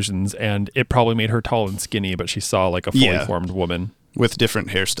delusions. And it probably made her tall and skinny, but she saw like a fully formed woman with different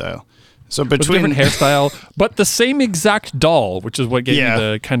hairstyle. So with a between different hairstyle, but the same exact doll, which is what gave Yeah. me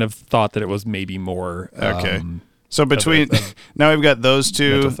the kind of thought that it was maybe more. Okay. So between now we've got those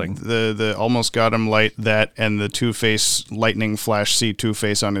two, mental thing. the almost got him light, that, and the Two-Face lightning flash, see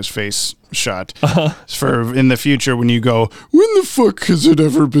Two-Face on his face shot. For in the future when you go, when the fuck has it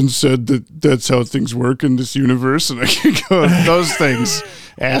ever been said that that's how things work in this universe? And I can go, those things,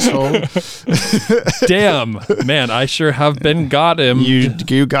 asshole. Damn, man, I sure have been got him.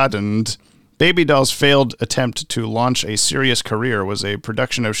 You gotten. Baby Doll's failed attempt to launch a serious career was a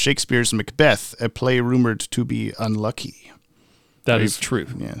production of Shakespeare's Macbeth, a play rumored to be unlucky. That is true.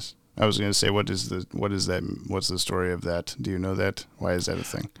 Yes. I was going to say, what's the story of that? Do you know that? Why is that a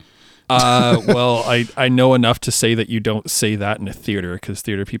thing? Well, I know enough to say that you don't say that in a theater because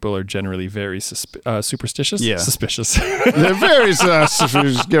theater people are generally very superstitious. Yeah. Suspicious. They're very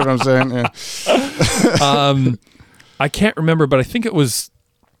suspicious. Get what I'm saying? Yeah. I can't remember, but I think it was,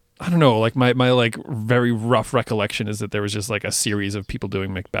 I don't know, like my like very rough recollection is that there was just like a series of people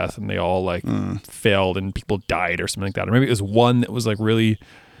doing Macbeth and they all like failed and people died or something like that. Or maybe it was one that was like really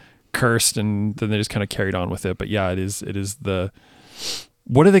cursed and then they just kind of carried on with it. But yeah, it is the,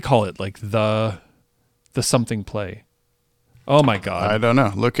 what do they call it? Like the something play. Oh my God. I don't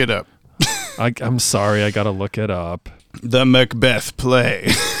know. Look it up. I'm sorry. I got to look it up. The Macbeth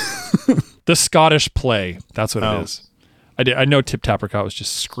play. The Scottish play. That's what Oh. it is. I know Tip Tapricot was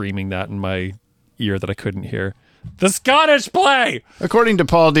just screaming that in my ear that I couldn't hear. The Scottish play! According to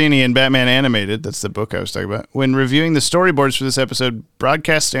Paul Dini in Batman Animated, that's the book I was talking about, when reviewing the storyboards for this episode,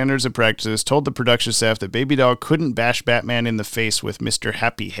 Broadcast Standards and Practices told the production staff that Baby Doll couldn't bash Batman in the face with Mr.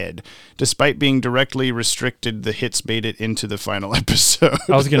 Happy Head, despite being directly restricted the hits made it into the final episode.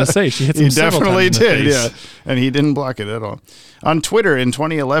 I was going to say, she hits him He several definitely times in the did, face. yeah. And he didn't block it at all. On Twitter in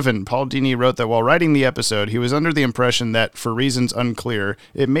 2011, Paul Dini wrote that while writing the episode, he was under the impression that, for reasons unclear,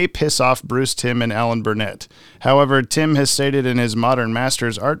 it may piss off Bruce Timm and Alan Burnett. However, Tim has stated in his Modern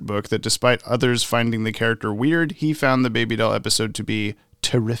Masters art book that despite others finding the character weird, he found the Baby Doll episode to be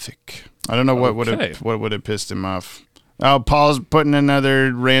terrific. I don't know what would have pissed him off. Oh, Paul's putting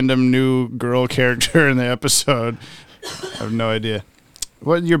another random new girl character in the episode. I have no idea.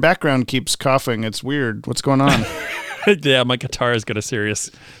 What, your background keeps coughing. It's weird. What's going on? Yeah, my guitar has got a serious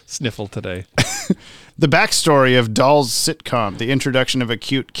sniffle today. The backstory of Doll's sitcom, the introduction of a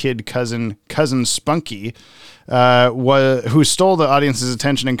cute kid cousin Spunky, who stole the audience's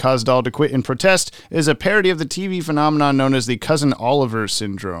attention and caused Doll to quit in protest, is a parody of the TV phenomenon known as the Cousin Oliver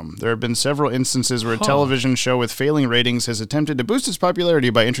syndrome. There have been several instances where a television show with failing ratings has attempted to boost its popularity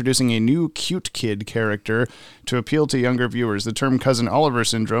by introducing a new cute kid character to appeal to younger viewers. The term Cousin Oliver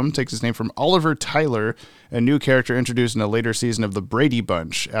syndrome takes its name from Oliver Tyler, a new character introduced in a later season of The Brady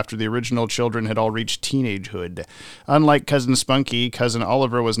Bunch, after the original children had all reached teenagehood. Unlike Cousin Spunky, Cousin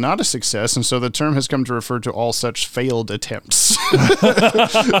Oliver was not a success, and so the term has come to refer to all such failed attempts.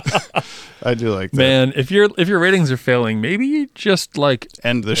 I do like that. Man, if your ratings are failing, maybe you just like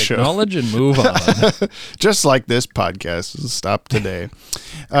End the show. acknowledge and move on. Just like this podcast. Stop today.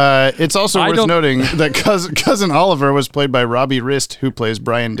 It's also I worth don't- noting that Cousin Oliver was played by Robbie Rist, who plays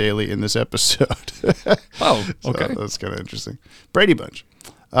Brian Daly in this episode. Oh, So okay. that's kind of interesting. Brady Bunch.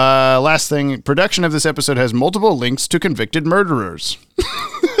 Last thing, production of this episode has multiple links to convicted murderers.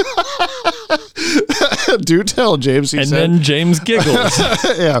 Do tell, James, he And said. then James giggles.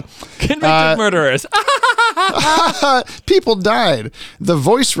 Yeah. Convicted murderers. People died. The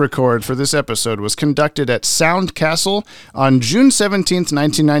voice record for this episode was conducted at Sound Castle on June 17th,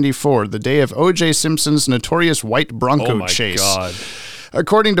 1994, the day of O.J. Simpson's notorious white Bronco Oh my chase. God.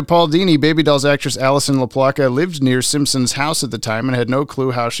 According to Paul Dini, Baby Doll's actress Alison LaPlaca lived near Simpson's house at the time and had no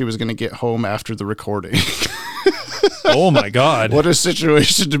clue how she was going to get home after the recording. Oh my God. What a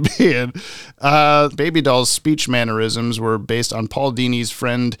situation to be in. Baby Doll's speech mannerisms were based on Paul Dini's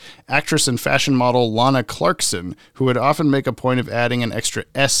friend, actress and fashion model Lana Clarkson, who would often make a point of adding an extra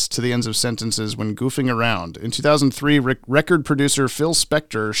S to the ends of sentences when goofing around. In 2003, record producer Phil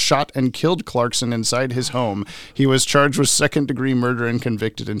Spector shot and killed Clarkson inside his home. He was charged with second-degree murder and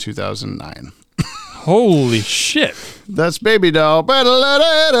convicted in 2009. Holy shit. That's Baby Doll.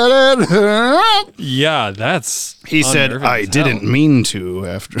 Yeah, that's. He said, unnerving I as didn't hell. mean to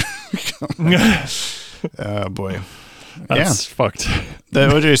after. Oh, boy. That's fucked.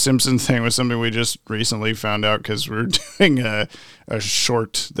 The O.J. Simpson thing was something we just recently found out because we're doing a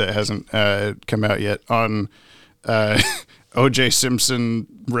short that hasn't come out yet on O.J. Simpson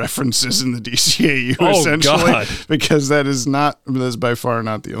references in the DCAU, Oh, essentially. God. Because that's by far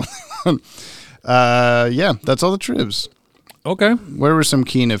not the only one. Yeah, that's all the trivs. Okay. Where were some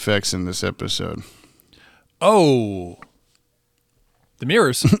keen effects in this episode? Oh. The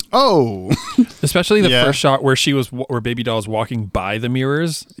mirrors. Oh, Especially the Yeah. first shot where where Baby Doll's walking by the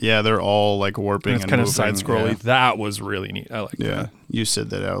mirrors. yeah, they're all like warping And it's and kind of moving, side scrolly. Yeah. That was really neat. I like Yeah, that. you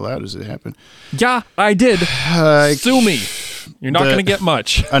said that out loud as it happened. Yeah, I did. Sue me. You're not the- going to get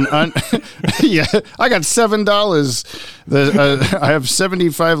much. Yeah, I got $7. I have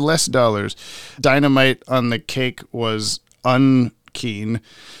 75 less dollars. Dynamite on the cake was unkeen.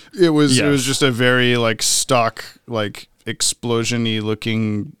 It was Yes. just a very like stock like explosion-y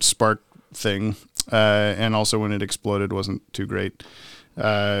looking spark thing, and also when it exploded wasn't too great.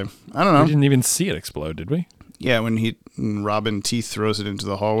 I don't know. We didn't even see it explode, did we? Yeah, when Robin Teeth throws it into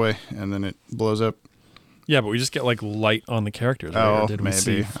the hallway and then it blows up. Yeah, but we just get like light on the characters. Right? Or Oh, did we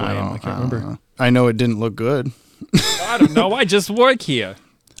see maybe. flame? I can't remember. know. I know it didn't look good. I don't know. I just work here.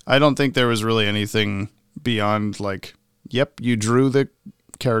 I don't think there was really anything beyond like, yep, you drew the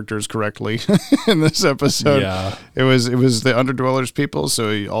characters correctly in this episode. Yeah. It was the Underdwellers people,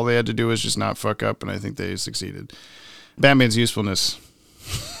 so all they had to do was just not fuck up, and I think they succeeded. Batman's usefulness.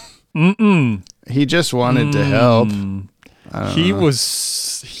 He just wanted to help.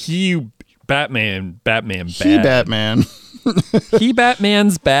 Batman bad. He Batman. He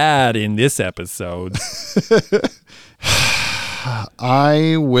Batman's bad in this episode.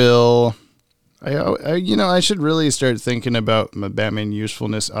 I should really start thinking about my Batman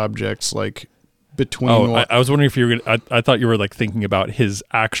usefulness objects like between. Oh, I was wondering if you were gonna, I thought you were like thinking about his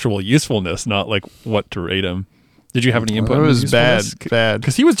actual usefulness, not like what to rate him. Did you have any input? It on was his bad, usefulness? bad.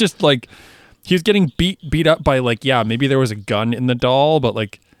 Because he was just like, he was getting beat up by like, yeah, maybe there was a gun in the doll, but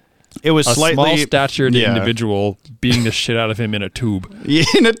like It was a slightly small statured yeah. individual beating the shit out of him in a tube. Yeah,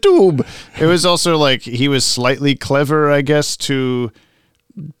 in a tube. It was also like he was slightly clever, I guess, to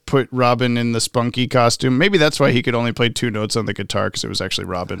put Robin in the spunky costume. Maybe that's why he could only play 2 notes on the guitar, because it was actually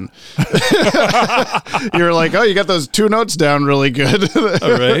Robin. You were like, oh, you got those 2 notes down really good.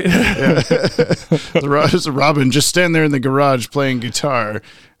 All right. Robin, just stand there in the garage playing guitar.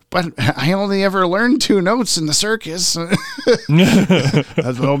 But I only ever learned 2 notes in the circus.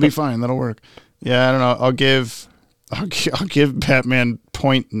 That'll be fine. That'll work. Yeah, I don't know. I'll give Batman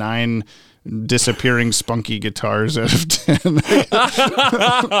 0.9 disappearing spunky guitars out of 10.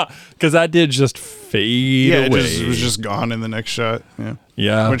 Because that did just fade Yeah, away. it was just gone in the next shot. Yeah.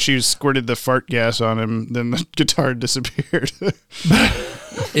 Yeah. When she squirted the fart gas on him, then the guitar disappeared.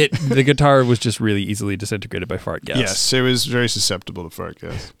 The guitar was just really easily disintegrated by fart gas. Yes, it was very susceptible to fart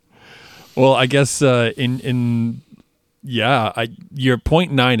gas. Well, I guess your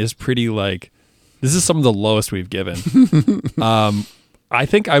 0.9 is pretty like, this is some of the lowest we've given. I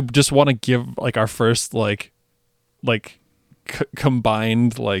think I just want to give like our first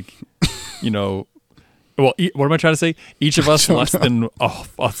combined what am I trying to say? Each of us less than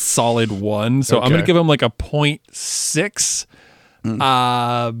a solid 1. So I'm going to Okay. give him like a 0.6.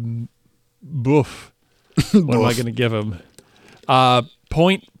 Boof. What am I going to give him?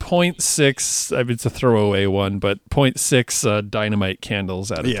 0.6. I mean, it's a throwaway one, but 0.6 dynamite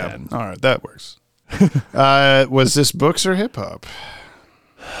candles out of 10. All right, that works. Was this books or hip hop?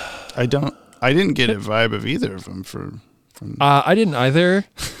 I didn't get a vibe of either of them from I didn't either,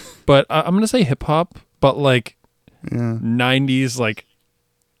 but I'm gonna say hip hop, but like 90s like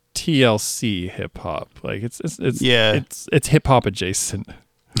TLC hip hop. Like it's hip hop adjacent.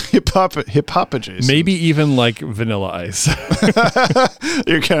 hip hop adjacent. Maybe even like Vanilla Ice.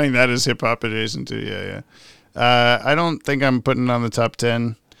 You're counting that as hip hop adjacent too. Yeah. I don't think I'm putting it on the top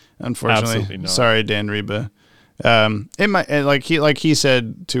 10. Unfortunately, Absolutely not. Sorry, Dan Reba. It might, like he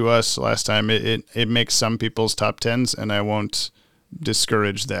said to us last time, it makes some people's top 10s, and I won't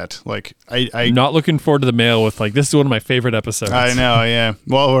discourage that. Like I'm not looking forward to the mail with like, this is one of my favorite episodes. I know, yeah.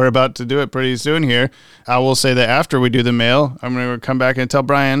 Well, we're about to do it pretty soon here. I will say that after we do the mail, I'm going to come back and tell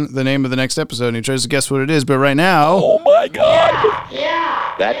Brian the name of the next episode, and he tries to guess what it is. But right now, Oh my god!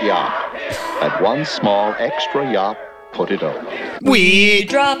 That yacht, that one small extra yacht, put it over. we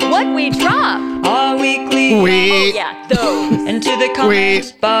Drop what we drop. Our weekly. We- Oh, yeah, those. Into the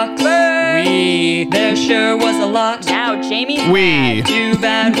comments box. There sure was a lot. Now Jamie's We- mad. Too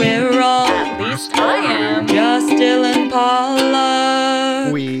bad we're wrong. At least I am. Just Dylan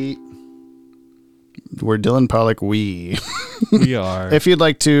Pollock. we're Dylan Pollock. We. We are. If you'd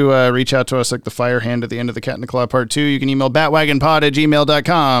like to reach out to us like the fire hand at the end of the Cat in the Claw Part 2, you can email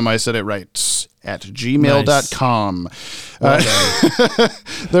batwagonpod@gmail.com. I said it right. At gmail.com.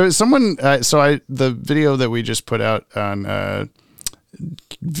 There was someone, the video that we just put out on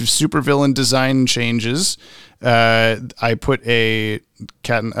supervillain design changes, I put a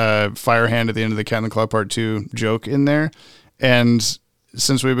fire hand at the end of the Cat in the Claw Part 2 joke in there. And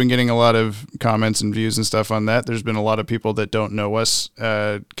since we've been getting a lot of comments and views and stuff on that, there's been a lot of people that don't know us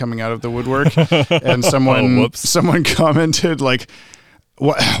coming out of the woodwork. And someone commented like,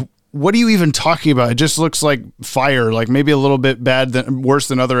 what are you even talking about? It just looks like fire, like maybe a little bit worse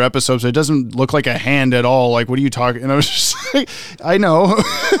than other episodes. It doesn't look like a hand at all. Like, what are you talking? And I was just like, I know.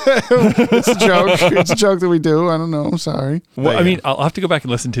 It's a joke. It's a joke that we do. I don't know. Sorry. Well, I mean, I'll have to go back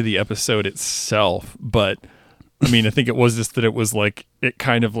and listen to the episode itself, but I mean, I think it was just that it was like, it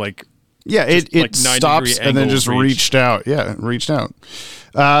kind of like, yeah, it stops and then just reached out. Yeah, reached out.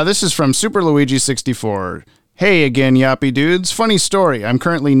 This is from Super Luigi 64. Hey again, Yappy Dudes. Funny story. I'm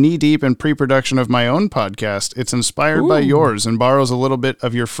currently knee-deep in pre-production of my own podcast. It's inspired by yours and borrows a little bit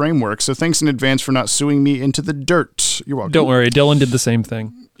of your framework, so thanks in advance for not suing me into the dirt. You're welcome. Don't worry, Dylan did the same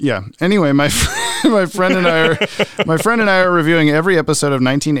thing. Yeah. Anyway, my friend and I are reviewing every episode of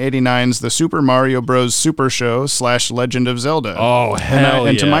 1989's The Super Mario Bros. Super Show / Legend of Zelda. Oh, hell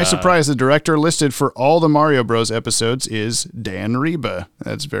And to my surprise, the director listed for all the Mario Bros. Episodes is Dan Reba.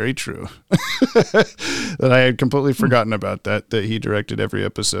 That's very true. That I had completely forgotten about that he directed every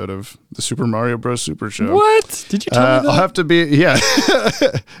episode of The Super Mario Bros. Super Show. What? Did you tell me that? I'll have to be, yeah.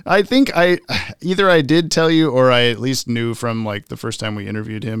 I think either I did tell you or I at least knew from like the first time we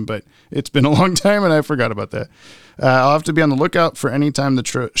interviewed him, but it's been a long time and I forgot about that. I'll have to be on the lookout for any time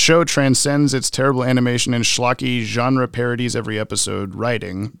the show transcends its terrible animation and schlocky genre parodies every episode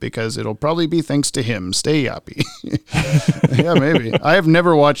writing, because it'll probably be thanks to him. Stay yappy. Yeah, maybe. I have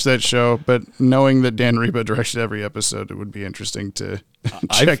never watched that show, but knowing that Dan Reba directed every episode, it would be interesting to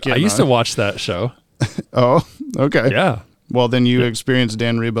check in. I used to watch that show. Oh, okay. Yeah. Well, then you experienced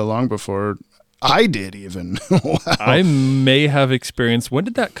Dan Reba long before I did even. Wow. I may have experienced, when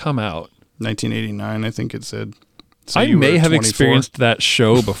did that come out? 1989, I think it said. So I may have 24. experienced that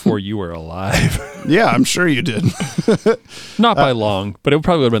show before you were alive. Yeah, I'm sure you did. Not by long, but it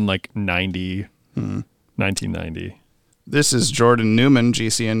probably would have been like 1990. This is Jordan Newman,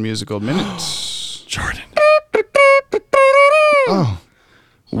 GCN Musical Minutes. Jordan. Oh.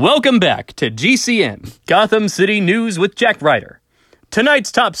 Welcome back to GCN, Gotham City News with Jack Ryder.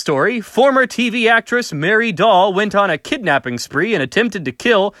 Tonight's top story, former TV actress Mary Dahl went on a kidnapping spree and attempted to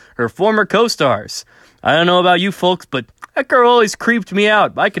kill her former co-stars. I don't know about you folks, but that girl always creeped me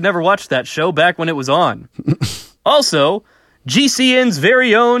out. I could never watch that show back when it was on. Also, GCN's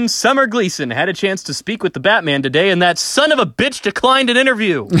very own Summer Gleason had a chance to speak with the Batman today, and that son of a bitch declined an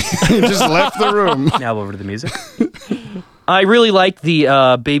interview. He just left the room. Now over to the music. I really like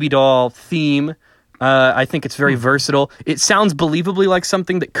the Baby Doll theme. I think it's very versatile. It sounds believably like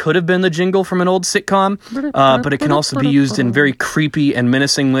something that could have been the jingle from an old sitcom, but it can also be used in very creepy and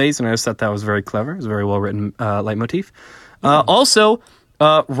menacing ways, and I just thought that was very clever. It was a very well-written leitmotif. Also,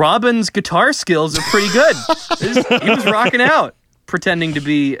 Robin's guitar skills are pretty good. He was rocking out, pretending to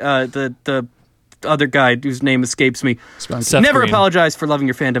be the other guy whose name escapes me. Never Green. Apologize for loving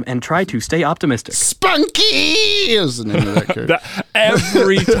your fandom and try to stay optimistic. Spunky is the name of that character.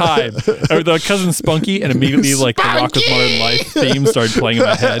 Every time. Or the cousin Spunky, and immediately like the Rock with Modern Life theme started playing in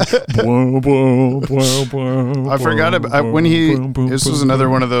my head. I forgot about when this was another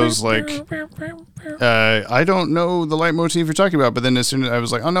one of those like, I don't know the leitmotif you're talking about, but then as soon as I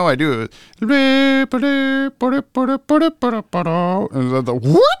was like, oh no, I do. And the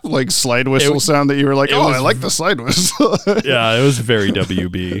whoop, like slide whistle sound that you were like, oh, I like the slide whistle. Yeah, it was very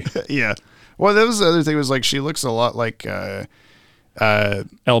WB. Yeah. Well, that was the other thing, was like, she looks a lot like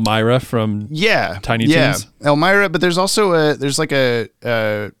Elmira from Tiny Toons. Elmira, but there's also there's like a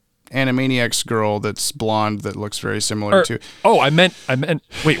Animaniacs girl that's blonde that looks very similar to. Oh, I meant.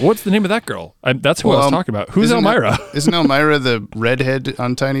 Wait, what's the name of that girl? That's who I was talking about. Who's Elmira? Isn't Elmira the redhead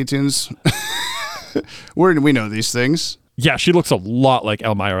on Tiny Toons? We know these things. Yeah, she looks a lot like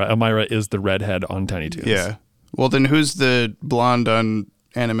Elmira. Elmira is the redhead on Tiny Toons. Yeah. Well, then who's the blonde on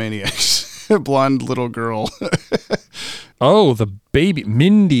Animaniacs? Blonde little girl. Oh, the baby.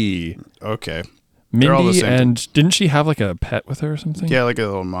 Mindy. Okay. Mindy, and didn't she have like a pet with her or something? Yeah, like a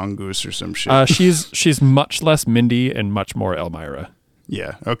little mongoose or some shit. She's much less Mindy and much more Elmira.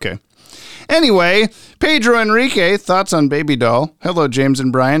 Yeah, okay. Anyway, Pedro Enrique, thoughts on Baby Doll. Hello, James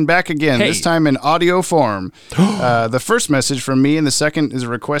and Brian. Back again, this time in audio form. The first message from me and the second is a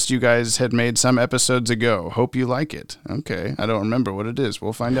request you guys had made some episodes ago. Hope you like it. Okay, I don't remember what it is.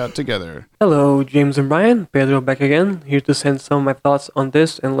 We'll find out together. Hello, James and Brian. Pedro back again, here to send some of my thoughts on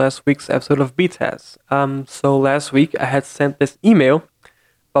this and last week's episode of BTAS. So last week I had sent this email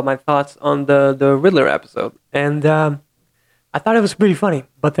about my thoughts on the Riddler episode. And I thought it was pretty funny,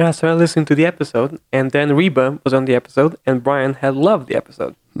 but then I started listening to the episode, and then Reba was on the episode, and Brian had loved the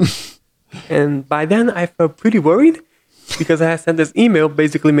episode. And by then, I felt pretty worried, because I had sent this email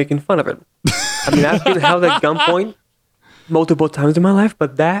basically making fun of it. I mean, I've been held at gunpoint multiple times in my life,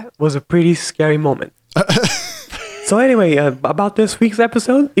 but that was a pretty scary moment. So anyway, about this week's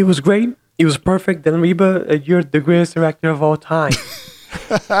episode, it was great. It was perfect. Dan Reba, you're the greatest director of all time.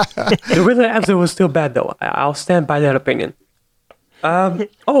 The Riddler episode was still bad, though. I'll stand by that opinion.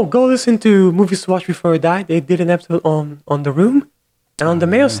 Go listen to Movies to Watch Before You Die. They did an episode on The Room. And on the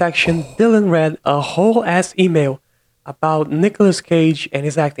mail section, Dylan read a whole ass email about Nicolas Cage and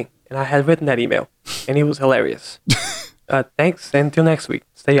his acting. And I had written that email. And it was hilarious. Thanks, and until next week.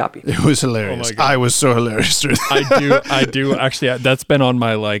 Stay happy. It was hilarious. I was so hilarious. I do. Actually, that's been on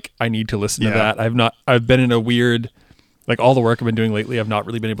my, I need to listen to that. I've been in a weird, all the work I've been doing lately, I've not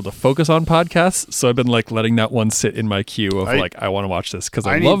really been able to focus on podcasts. So I've been, letting that one sit in my queue of, I want to watch this because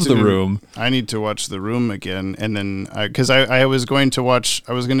I love The Room. I need to watch The Room again. And then, because I was going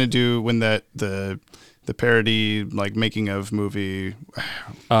to do when the parody making of movie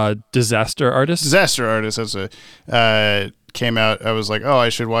Disaster Artist, that's came out. I was like, I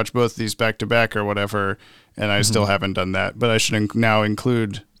should watch both these back to back or whatever, and I still haven't done that, but I should now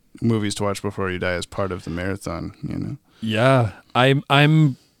include Movies to Watch Before You Die as part of the marathon, Yeah,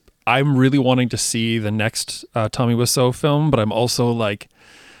 I'm really wanting to see the next Tommy Wiseau film, but I'm also I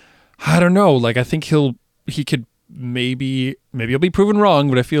don't know, I think he could maybe I'll be proven wrong,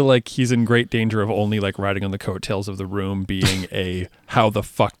 but I feel like he's in great danger of only riding on the coattails of The Room being a how the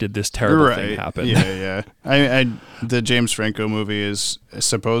fuck did this terrible thing happen? Yeah. The James Franco movie is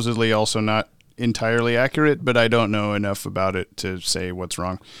supposedly also not entirely accurate, but I don't know enough about it to say what's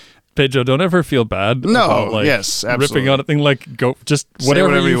wrong. Pedro, don't ever feel bad. No, about, yes, absolutely. Ripping on a thing go just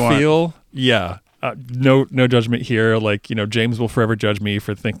whatever you feel. Want. Yeah. No judgment here. James will forever judge me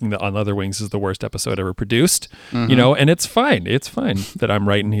for thinking that On Leather Wings is the worst episode ever produced. Mm-hmm. And it's fine. It's fine that I'm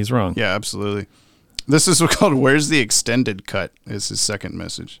right and he's wrong. Yeah, absolutely. This is called Where's the Extended Cut is his second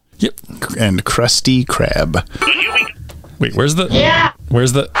message. Yep. And Krusty Krab. Wait, where's the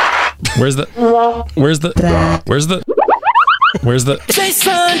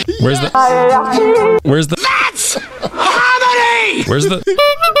That's harmony! Where's the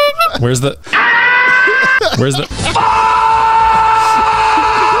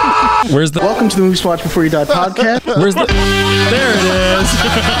Welcome to the Movies to Watch Before You Die podcast. There it is.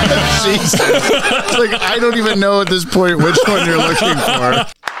 Jesus. It's I don't even know at this point which one you're looking for.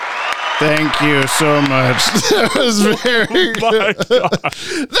 Thank you so much. That was very my God.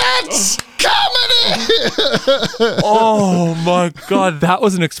 That's comedy. Oh my God. That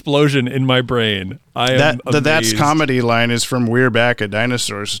was an explosion in my brain. That's comedy line is from We're Back, a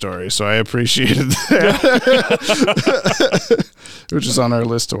Dinosaur Story, so I appreciated that. Which is on our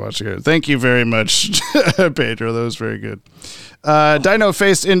list to watch again. Thank you very much, Pedro. That was very good.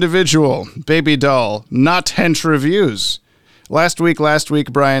 Dino-faced individual, baby doll, not hench reviews. Last week,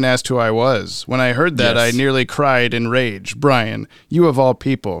 Brian asked who I was. When I heard that, Yes. I nearly cried in rage. Brian, you of all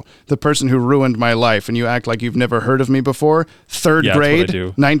people, the person who ruined my life, and you act like you've never heard of me before? Third grade, that's what I do.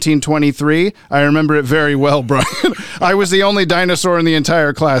 1923. I remember it very well, Brian. I was the only dinosaur in the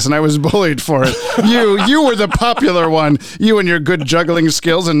entire class, and I was bullied for it. You were the popular one. You and your good juggling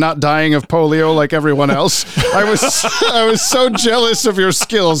skills and not dying of polio like everyone else. I was so jealous of your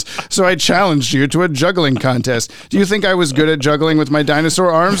skills, so I challenged you to a juggling contest. Do you think I was good at juggling with my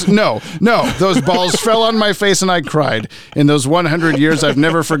dinosaur arms? No. Those balls fell on my face and I cried. In those 100 years, I've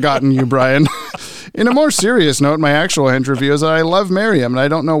never forgotten you, Brian. In a more serious note, my actual hench review is that I love Miriam, and I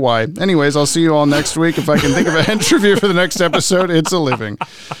don't know why. Anyways, I'll see you all next week. If I can think of a hench review for the next episode, it's a living.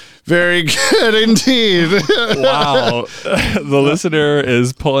 Very good indeed. Wow. The listener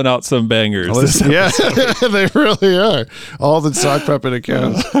is pulling out some bangers. Yeah, they really are. All the sock puppet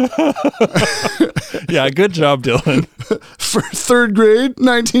accounts. Yeah, good job, Dylan. For third grade,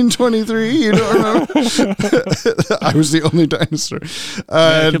 1923, you don't remember? I was the only dinosaur.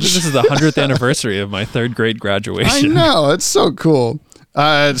 This is the 100th anniversary of my third grade graduation. I know, it's so cool.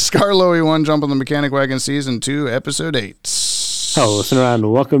 Scarlowy 1, Jump on the Mechanic Wagon Season 2, Episode 8. Hello, listener,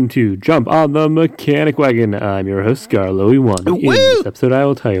 and welcome to Jump on the Mechanic Wagon. I'm your host, Scarlowy1. In this episode, I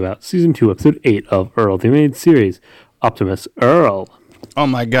will tell you about Season 2, Episode 8 of Earl, the animated series, Optimus Earl. Oh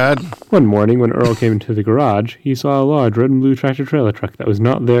my God. One morning, when Earl came into the garage, he saw a large red and blue tractor-trailer truck that was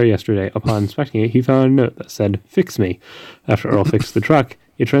not there yesterday. Upon inspecting it, he found a note that said, "Fix me." After Earl fixed the truck,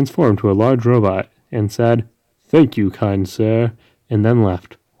 it transformed to a large robot and said, "Thank you, kind sir," and then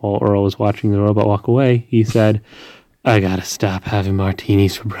left. While Earl was watching the robot walk away, he said, "I gotta stop having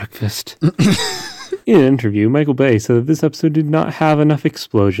martinis for breakfast." In an interview, Michael Bay said that this episode did not have enough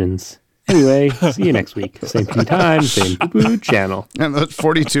explosions. Anyway, see you next week. Same tea time, same poo-poo channel. And that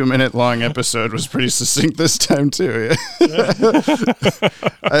 42-minute long episode was pretty succinct this time too.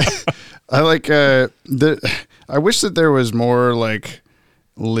 I like I wish that there was more like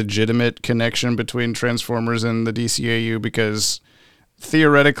legitimate connection between Transformers and the DCAU, because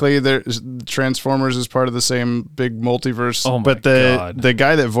theoretically Transformers is part of the same big multiverse. Oh my but God. the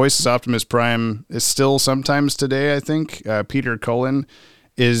guy that voices Optimus Prime is still sometimes today, I think, Peter Cullen,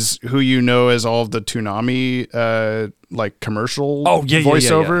 is who you know as all of the Toonami like commercial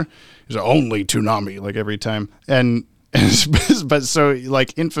voiceover. He's only Toonami like every time. And but so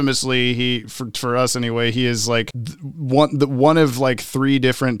like infamously, he for us anyway, he is like one of like 3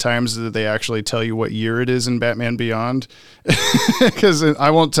 different times that they actually tell you what year it is in Batman Beyond, because I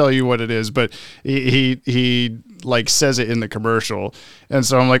won't tell you what it is, but he like says it in the commercial, and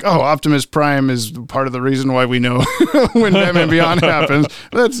so I'm like, oh, Optimus Prime is part of the reason why we know when Batman Beyond happens.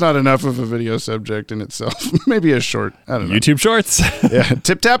 That's not enough of a video subject in itself. Maybe a short. I don't know. YouTube Shorts. Yeah,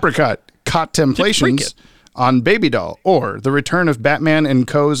 Tip Tapricot, Contemplations on Baby Doll, or the return of Batman and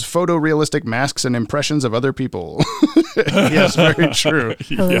Co.'s photorealistic masks and impressions of other people. Yes, very true.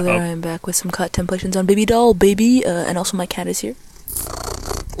 Hello there, I'm back with some contemplations on Baby Doll, baby, and also my cat is here.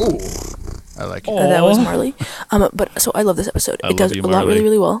 Ooh, I like it. That was Marley. But so I love this episode. It does a lot really,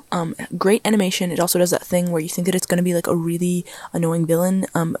 really well. Great animation. It also does that thing where you think that it's going to be like a really annoying villain,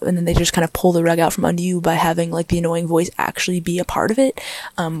 and then they just kind of pull the rug out from under you by having like the annoying voice actually be a part of it,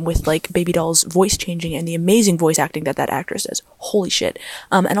 with like Baby Doll's voice changing and the amazing voice acting that actress does. Holy shit.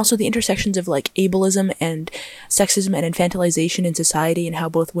 And also the intersections of like ableism and sexism and infantilization in society, and how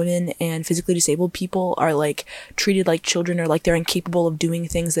both women and physically disabled people are like treated like children, or like they're incapable of doing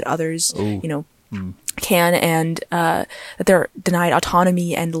things that others, can, and that they're denied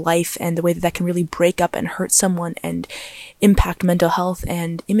autonomy and life, and the way that can really break up and hurt someone and impact mental health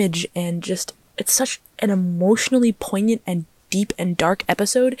and image. And just, it's such an emotionally poignant and deep and dark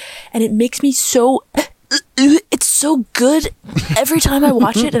episode, and it makes me so it's so good every time I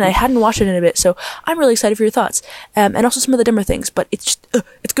watch it, and I hadn't watched it in a bit, so I'm really excited for your thoughts, and also some of the dumber things, but it's just,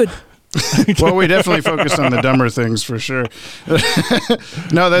 it's good. Well, we definitely focused on the dumber things for sure.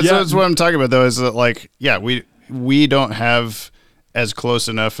 No, that's what I'm talking about, though, is that like, yeah, we don't have as close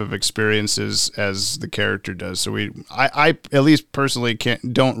enough of experiences as the character does, so I at least personally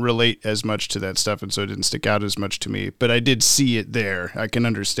don't relate as much to that stuff, and so it didn't stick out as much to me. But I did see it there. I can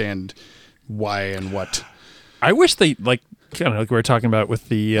understand why and what. I wish they like kind of like we were talking about with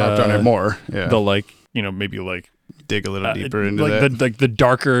the done it more. Yeah. The like, maybe like dig a little deeper into like that. the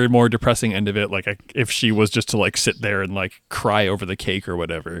darker, more depressing end of it. Like if she was just to like sit there and like cry over the cake or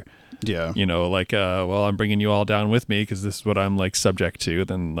whatever. Yeah. Like, well, I'm bringing you all down with me because this is what I'm like subject to.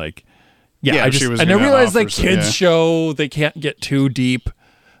 Then like, Yeah, I realize like kids show, they can't get too deep,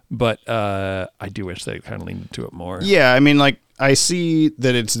 but I do wish they kind of leaned into it more. Yeah, I mean, like, I see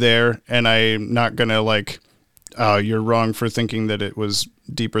that it's there, and I'm not gonna like, oh, you're wrong for thinking that it was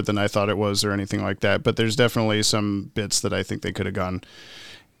deeper than I thought it was or anything like that. But there's definitely some bits that I think they could have gone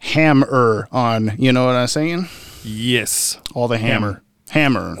hammer on. You know what I'm saying? Yes. All the hammer.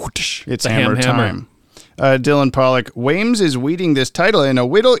 It's the hammer time. Dylan Pollock, Wames is weeding this title in a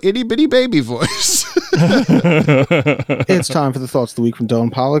whittle itty bitty baby voice. It's time for the thoughts of the week from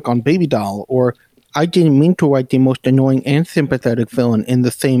Dylan Pollock on Baby Doll, or I didn't mean to write the most annoying and sympathetic villain in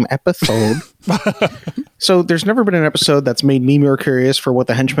the same episode. So there's never been an episode that's made me more curious for what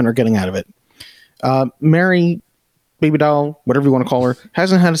the henchmen are getting out of it. Mary, Baby Doll, whatever you want to call her,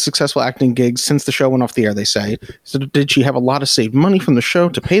 hasn't had a successful acting gig since the show went off the air, they say. So did she have a lot of saved money from the show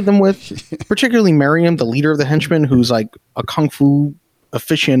to pay them with? Particularly Miriam, the leader of the henchmen, who's like a kung fu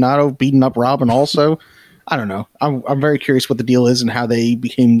aficionado, beating up Robin also. I don't know. I'm very curious what the deal is and how they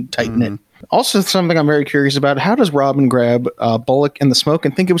became tight-knit. Also, something I'm very curious about, how does Robin grab Bullock in the smoke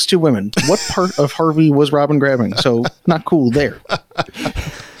and think it was two women? What part of Harvey was Robin grabbing? So, not cool there.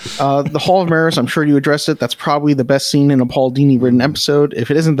 The Hall of Mirrors, I'm sure you addressed it. That's probably the best scene in a Paul Dini written episode.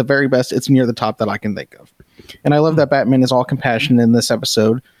 If it isn't the very best, it's near the top that I can think of. And I love that Batman is all compassion in this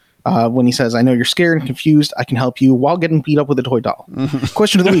episode. When he says, I know you're scared and confused, I can help you, while getting beat up with a toy doll.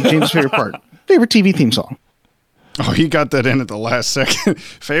 Question of the week, James' favorite part. Favorite TV theme song? Oh, he got that in at the last second.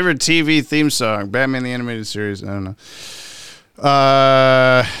 Favorite TV theme song? Batman the Animated Series? I don't know.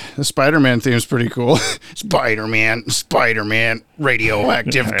 The Spider-Man theme is pretty cool. Spider-Man,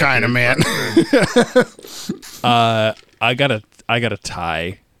 radioactive kind of man. I got a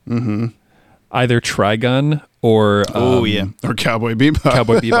tie. Mm-hmm. Either Trigun or or Cowboy Bebop.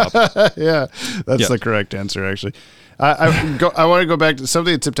 Cowboy Bebop. Yeah, that's the correct answer, actually. I want to go back to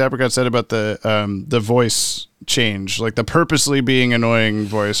something that Tip Tapricot said about the voice change, like the purposely being annoying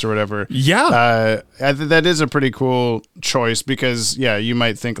voice or whatever. Yeah. That is a pretty cool choice because, you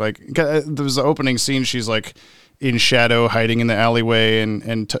might think like, there was the opening scene, she's like in shadow hiding in the alleyway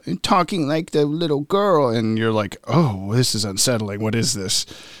and talking like the little girl. And you're like, oh, this is unsettling. What is this?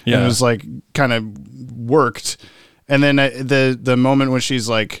 Yeah. And it was like kind of worked. And then the moment when she's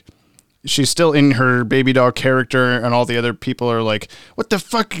like, she's still in her baby doll character and all the other people are like, what the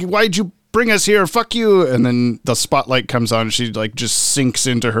fuck? Why'd you bring us here? Fuck you. And then the spotlight comes on and she like just sinks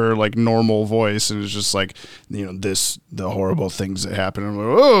into her like normal voice and it's just like, the horrible things that happen. And I'm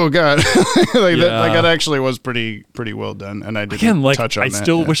like, oh God. That actually was pretty well done. And I didn't touch on that. I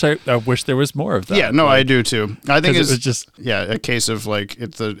still wish I wish there was more of that. Yeah, no, I do too. I think it was just a case of like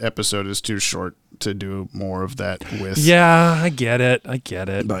if the episode is too short to do more of that with. Yeah, I get it.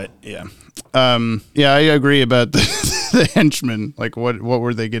 But yeah. I agree about the henchmen. Like what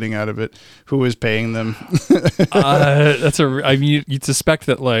were they getting out of it? Who was paying them? You'd suspect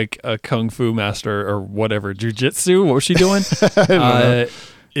that like a kung fu master or whatever, jujitsu, what was she doing?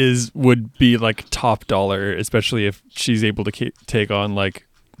 Would be like top dollar, especially if she's able to take on like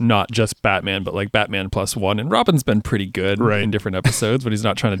not just Batman, but like Batman +1. And Robin's been pretty good in different episodes, but he's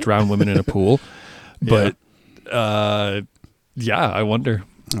not trying to drown women in a pool. But I wonder.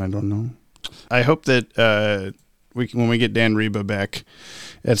 I don't know. I hope that when we get Dan Reba back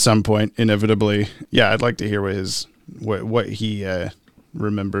at some point, inevitably, I'd like to hear what he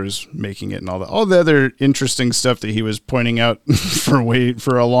remembers making it and all the other interesting stuff that he was pointing out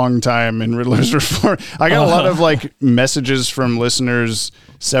for a long time in Riddler's Reform. I got a lot of like messages from listeners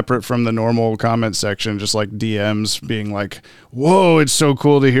separate from the normal comment section, just like DMs being like, whoa, it's so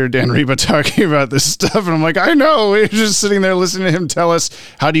cool to hear Dan Reba talking about this stuff. And I'm like, I know, we're just sitting there listening to him tell us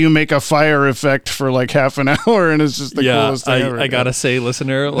how do you make a fire effect for like half an hour, and it's just the coolest thing ever. I gotta say,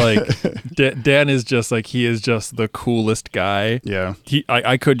 listener, like Dan is just like, he is just the coolest guy. Yeah.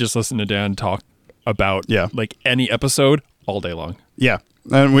 I could just listen to Dan talk about like any episode all day long. Yeah.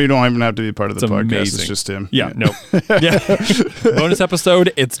 And we don't even have to be part of the podcast. Amazing. It's just him. Yeah. No. Yeah. Bonus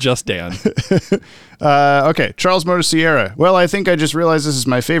episode. It's just Dan. Okay. Charles Motor Sierra. Well, I think I just realized this is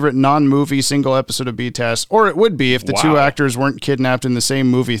my favorite non-movie single episode of BTAS, or it would be if the two actors weren't kidnapped in the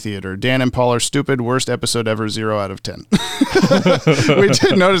same movie theater. Dan and Paul are stupid. Worst episode ever. 0 out of 10. We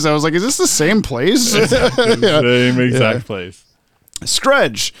did notice. I was like, is this the same place? Same exact place.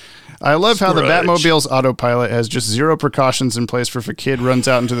 Scrudge. I love how the Batmobile's autopilot has just zero precautions in place for if a kid runs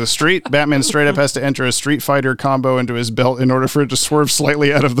out into the street. Batman straight up has to enter a Street Fighter combo into his belt in order for it to swerve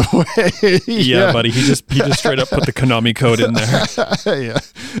slightly out of the way. Yeah, buddy. He just straight up put the Konami code in there.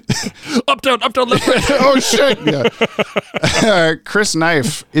 Up, down, left, right. Oh, shit. Yeah. Chris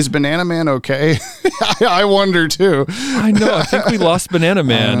Knife. Is Banana Man okay? I wonder, too. I know. I think we lost Banana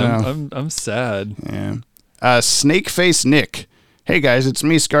Man. I'm sad. Yeah. Snake Face Nick. Hey guys, it's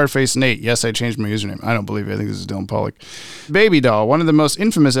me, Scarface Nate. Yes, I changed my username. I don't believe it. I think this is Dylan Pollock. Baby Doll, one of the most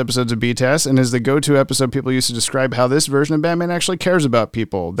infamous episodes of BTAS, and is the go-to episode people used to describe how this version of Batman actually cares about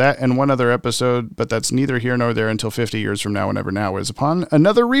people. That and one other episode, but that's neither here nor there until 50 years from now, whenever now is upon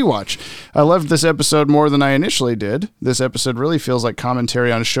another rewatch. I loved this episode more than I initially did. This episode really feels like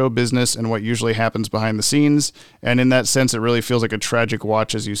commentary on show business and what usually happens behind the scenes, and in that sense, it really feels like a tragic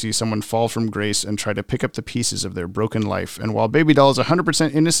watch as you see someone fall from grace and try to pick up the pieces of their broken life. And while Baby Doll is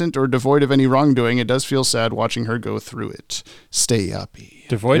 100% innocent or devoid of any wrongdoing, it does feel sad watching her go through it. Stay uppy.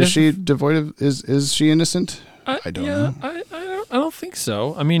 Devoid? Is she devoid of? Is she innocent? I don't know. I don't think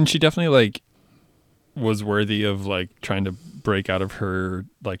so. I mean, she definitely like was worthy of like trying to break out of her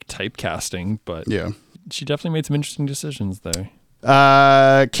like typecasting, but she definitely made some interesting decisions there.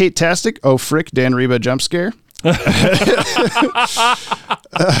 Kate Tastic. Oh frick! Dan Reba jump scare.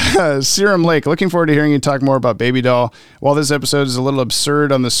 Serum Lake, looking forward to hearing you talk more about Baby Doll. While this episode is a little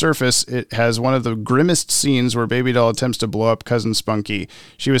absurd on the surface, it has one of the grimmest scenes where Baby Doll attempts to blow up Cousin Spunky.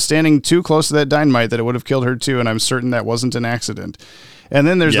 She was standing too close to that dynamite that it would have killed her too, and I'm certain that wasn't an accident. And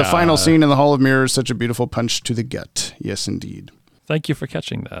then there's the final scene in the Hall of Mirrors, such a beautiful punch to the gut. Yes, indeed. Thank you for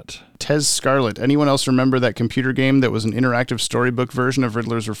catching that. Tez Scarlet. Anyone else remember that computer game that was an interactive storybook version of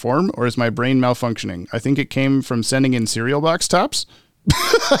Riddler's Reform, or is my brain malfunctioning? I think it came from sending in cereal box tops.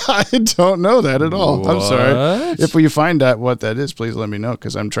 I don't know that at all. What? I'm sorry. If you find out what that is, please let me know,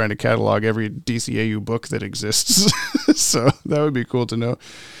 because I'm trying to catalog every DCAU book that exists. So that would be cool to know.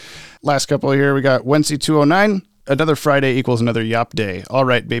 Last couple here, we got Wency 209. Another Friday equals another Yop Day. All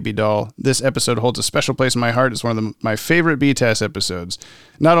right, baby doll. This episode holds a special place in my heart. It's one of my favorite BTAS episodes.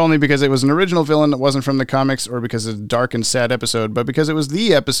 Not only because it was an original villain that wasn't from the comics or because it's a dark and sad episode, but because it was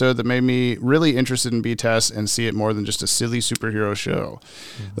the episode that made me really interested in BTAS and see it more than just a silly superhero show.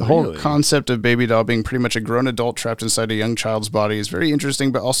 The whole concept of baby doll being pretty much a grown adult trapped inside a young child's body is very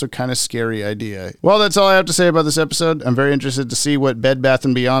interesting, but also kind of scary idea. Well, that's all I have to say about this episode. I'm very interested to see what Bed Bath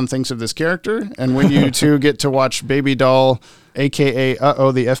 & Beyond thinks of this character, and when you two get to watch Baby Doll, aka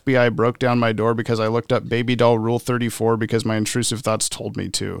the FBI broke down my door because I looked up Baby Doll Rule 34 because my intrusive thoughts told me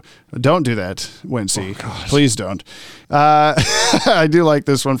to. Don't do that, Wincy. Please don't. I do like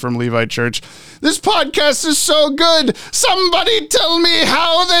this one from Levi Church. This podcast is so good. Somebody tell me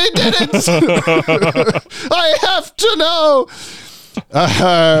how they did it. I have to know.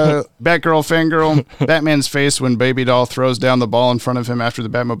 Batgirl fangirl. Batman's face when Baby Doll throws down the ball in front of him after the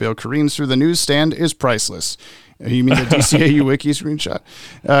Batmobile careens through the newsstand is priceless. You mean the DCAU wiki screenshot?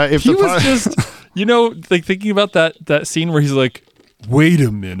 If he was just, like thinking about that scene where he's like, wait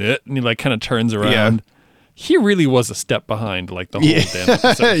a minute, and he like kind of turns around. Yeah. He really was a step behind like the whole damn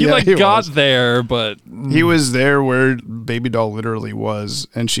episode. He got there, but he was there where Baby Doll literally was,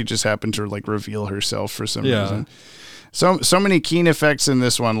 and she just happened to like reveal herself for some reason. So many keen effects in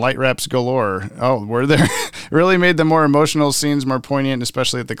this one. Light wraps galore. Oh, were there? Really made the more emotional scenes more poignant,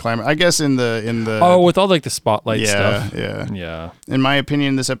 especially at the climax. I guess in the with all like the spotlight stuff. Yeah. In my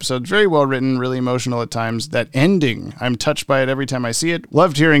opinion, this episode's very well written, really emotional at times. That ending, I'm touched by it every time I see it.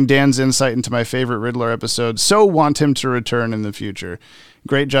 Loved hearing Dan's insight into my favorite Riddler episode. So want him to return in the future.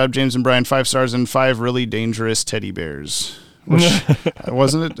 Great job, James and Brian. 5 stars and 5 really dangerous teddy bears. Which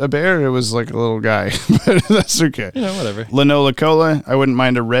wasn't it a bear? It was like a little guy, but that's okay. Whatever. Lanola Cola, I wouldn't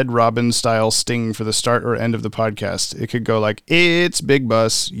mind a Red Robin style sting for the start or end of the podcast. It could go like, it's Big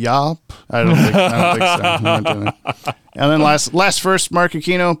Bus, yop. I don't think so. I'm not doing it. And then last first, Mark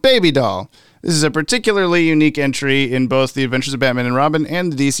Aquino, Baby Doll. This is a particularly unique entry in both The Adventures of Batman and Robin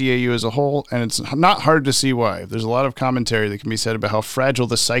and the DCAU as a whole, and it's not hard to see why. There's a lot of commentary that can be said about how fragile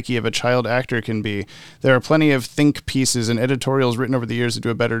the psyche of a child actor can be. There are plenty of think pieces and editorials written over the years that do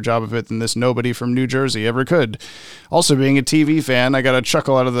a better job of it than this nobody from New Jersey ever could. Also, being a TV fan, I got a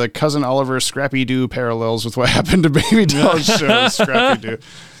chuckle out of the Cousin Oliver Scrappy-Doo parallels with what happened to Baby Doll's show, Scrappy-Doo.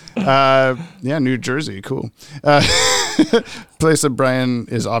 New Jersey, cool. Place that Brian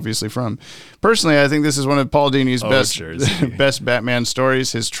is obviously from. Personally, I think this is one of Paul Dini's best Batman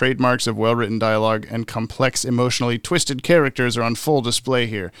stories. His trademarks of well-written dialogue and complex, emotionally twisted characters are on full display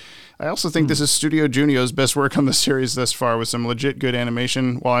here. I also think this is Studio Junio's best work on the series thus far, with some legit good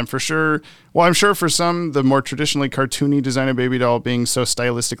animation. While I'm sure for some, the more traditionally cartoony design of Baby Doll being so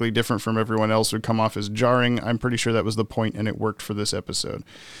stylistically different from everyone else would come off as jarring. I'm pretty sure that was the point, and it worked for this episode.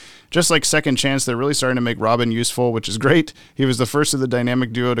 Just like Second Chance, they're really starting to make Robin useful, which is great. He was the first of the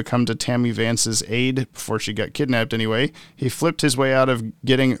dynamic duo to come to Tammy Vance's aid, before she got kidnapped anyway. He flipped his way out of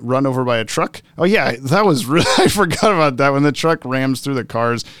getting run over by a truck. Oh yeah, that was really, I forgot about that. When the truck rams through the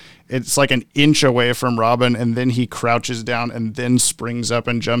cars, it's like an inch away from Robin, and then he crouches down and then springs up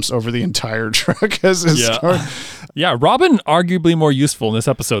and jumps over the entire truck as his car. Yeah, Robin arguably more useful in this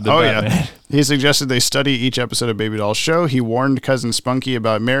episode than Batman. Yeah. He suggested they study each episode of Baby Doll's show. He warned Cousin Spunky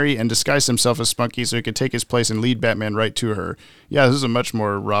about Mary and disguised himself as Spunky so he could take his place and lead Batman right to her. Yeah, this is a much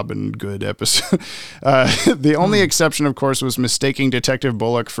more Robin good episode. The only exception, of course, was mistaking Detective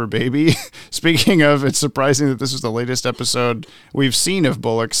Bullock for Baby. Speaking of, it's surprising that this is the latest episode we've seen of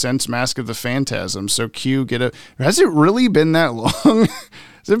Bullock since Mask of the Phantasm. So Q, has it really been that long?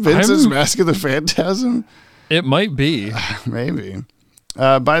 Has it been since Mask of the Phantasm? It might be. Maybe.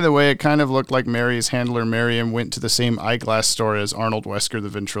 By the way, it kind of looked like Mary's handler, Miriam, went to the same eyeglass store as Arnold Wesker, the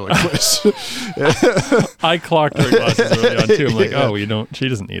ventriloquist. I clocked her glasses early on, too. I'm like, she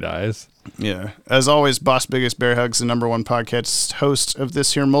doesn't need eyes. Yeah. As always, Boss Biggest Bear Hugs, the #1 podcast host of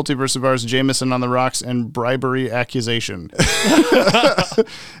this here multiverse of ours, Jameson on the Rocks, and Bribery Accusation.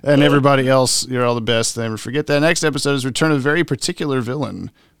 And everybody else, you're all the best. Never forget that. Next episode is Return of a Very Particular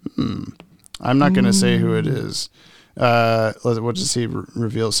Villain. I'm not going to say who it is. What does he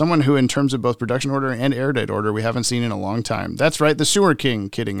reveal? Someone who, in terms of both production order and air date order, we haven't seen in a long time. That's right, the Sewer King.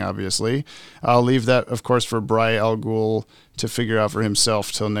 Kidding, obviously. I'll leave that, of course, for Bri Al Ghul to figure out for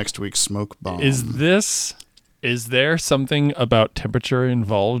himself till next week's Smoke Bomb. Is there something about temperature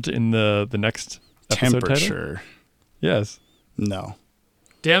involved in the next episode temperature? Title? Yes. No.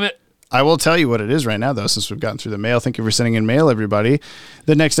 Damn it. I will tell you what it is right now, though, since we've gotten through the mail. Thank you for sending in mail, everybody.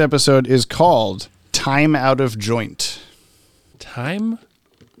 The next episode is called Time Out of Joint. Time?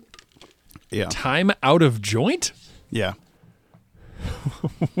 Yeah. Time out of joint? Yeah.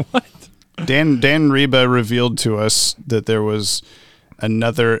 What? Dan Reba revealed to us that there was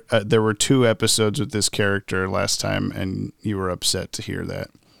there were 2 episodes with this character last time, and you were upset to hear that.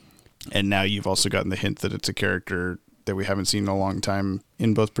 And now you've also gotten the hint that it's a character that we haven't seen in a long time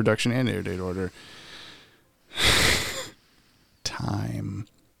in both production and air date order. Time.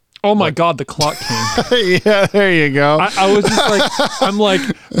 Oh my God, the clock came. Yeah, there you go. I was just like, I'm like,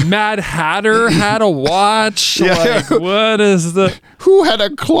 Mad Hatter had a watch. Yeah. Like, what is the... Who had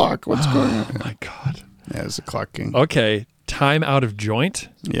a clock? What's going on? Oh my God. Yeah, it's a clock king. Okay, time out of joint.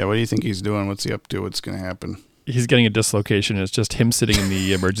 Yeah, what do you think he's doing? What's he up to? What's going to happen? He's getting a dislocation. It's just him sitting in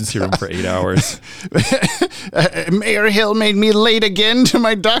the emergency room for 8 hours. Mayor Hill made me late again to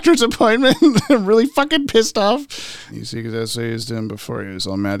my doctor's appointment. I'm really fucking pissed off. You see, because that's what he was doing before. He was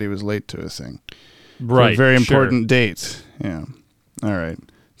all mad he was late to a thing. Right. For a very important date. Yeah. All right.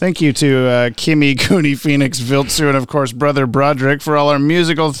 Thank you to Kimmy, Cooney, Phoenix, Viltsu, and of course Brother Broderick for all our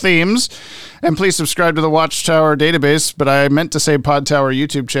musical themes. And please subscribe to the Watchtower database, but I meant to say Pod Tower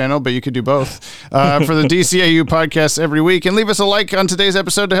YouTube channel, but you could do both, for the DCAU podcast every week. And leave us a like on today's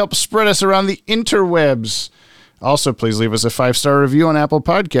episode to help spread us around the interwebs. Also, please leave us a 5-star review on Apple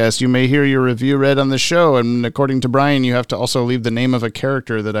Podcasts. You may hear your review read on the show, and according to Brian, you have to also leave the name of a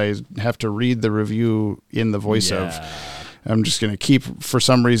character that I have to read the review in the voice of. I'm just going to keep, for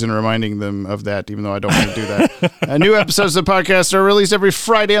some reason, reminding them of that, even though I don't want to do that. New episodes of the podcast are released every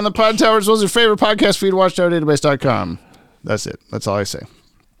Friday on the Pod Tower, as well as your favorite podcast feed, watchtowerdatabase.com. That's it. That's all I say.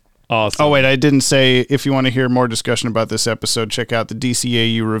 Awesome. Oh, wait, I didn't say, if you want to hear more discussion about this episode, check out the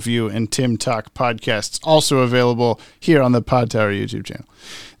DCAU Review and Tim Talk podcasts, also available here on the Pod Tower YouTube channel.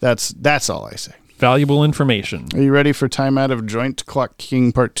 That's all I say. Valuable information. Are you ready for Time Out of Joint Clock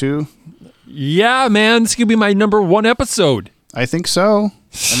King Part 2? Yeah, man. This could be my number 1 episode. I think so.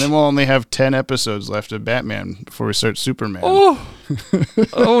 And then we'll only have 10 episodes left of Batman before we start Superman. Oh,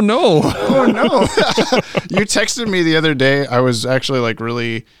 oh no. Oh, no. You texted me the other day. I was actually like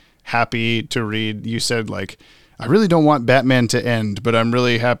really happy to read. You said like, I really don't want Batman to end, but I'm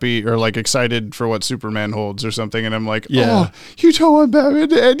really happy or like excited for what Superman holds or something. And I'm like, yeah. Oh, you don't want Batman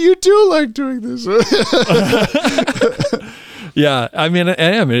to end. You do like doing this. Yeah, I mean, I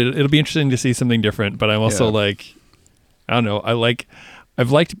am. It'll be interesting to see something different, but I'm also like, I don't know.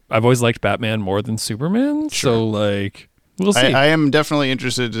 I've always liked Batman more than Superman. Sure. So like, we'll see. I am definitely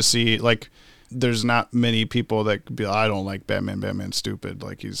interested to see, like, there's not many people that could be, I don't like Batman. Batman's stupid.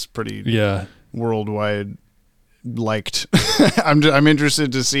 Like, he's pretty worldwide liked. I'm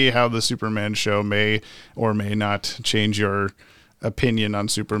interested to see how the Superman show may or may not change your opinion on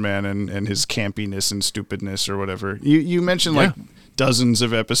Superman and his campiness and stupidness or whatever. You mentioned like dozens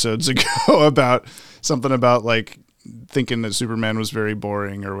of episodes ago about something about like thinking that Superman was very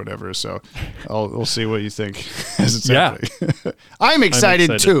boring or whatever. So we'll see what you think as it's happening. I'm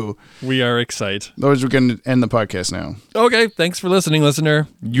excited too. We are excited. Those, we're going to end the podcast now. Okay. Thanks for listening, listener.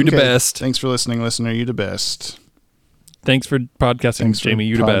 You the best. Thanks for listening, listener. You the best. Thanks for podcasting, Jamie.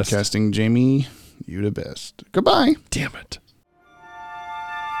 You the best. Podcasting, Jamie. You the best. Goodbye. Damn it.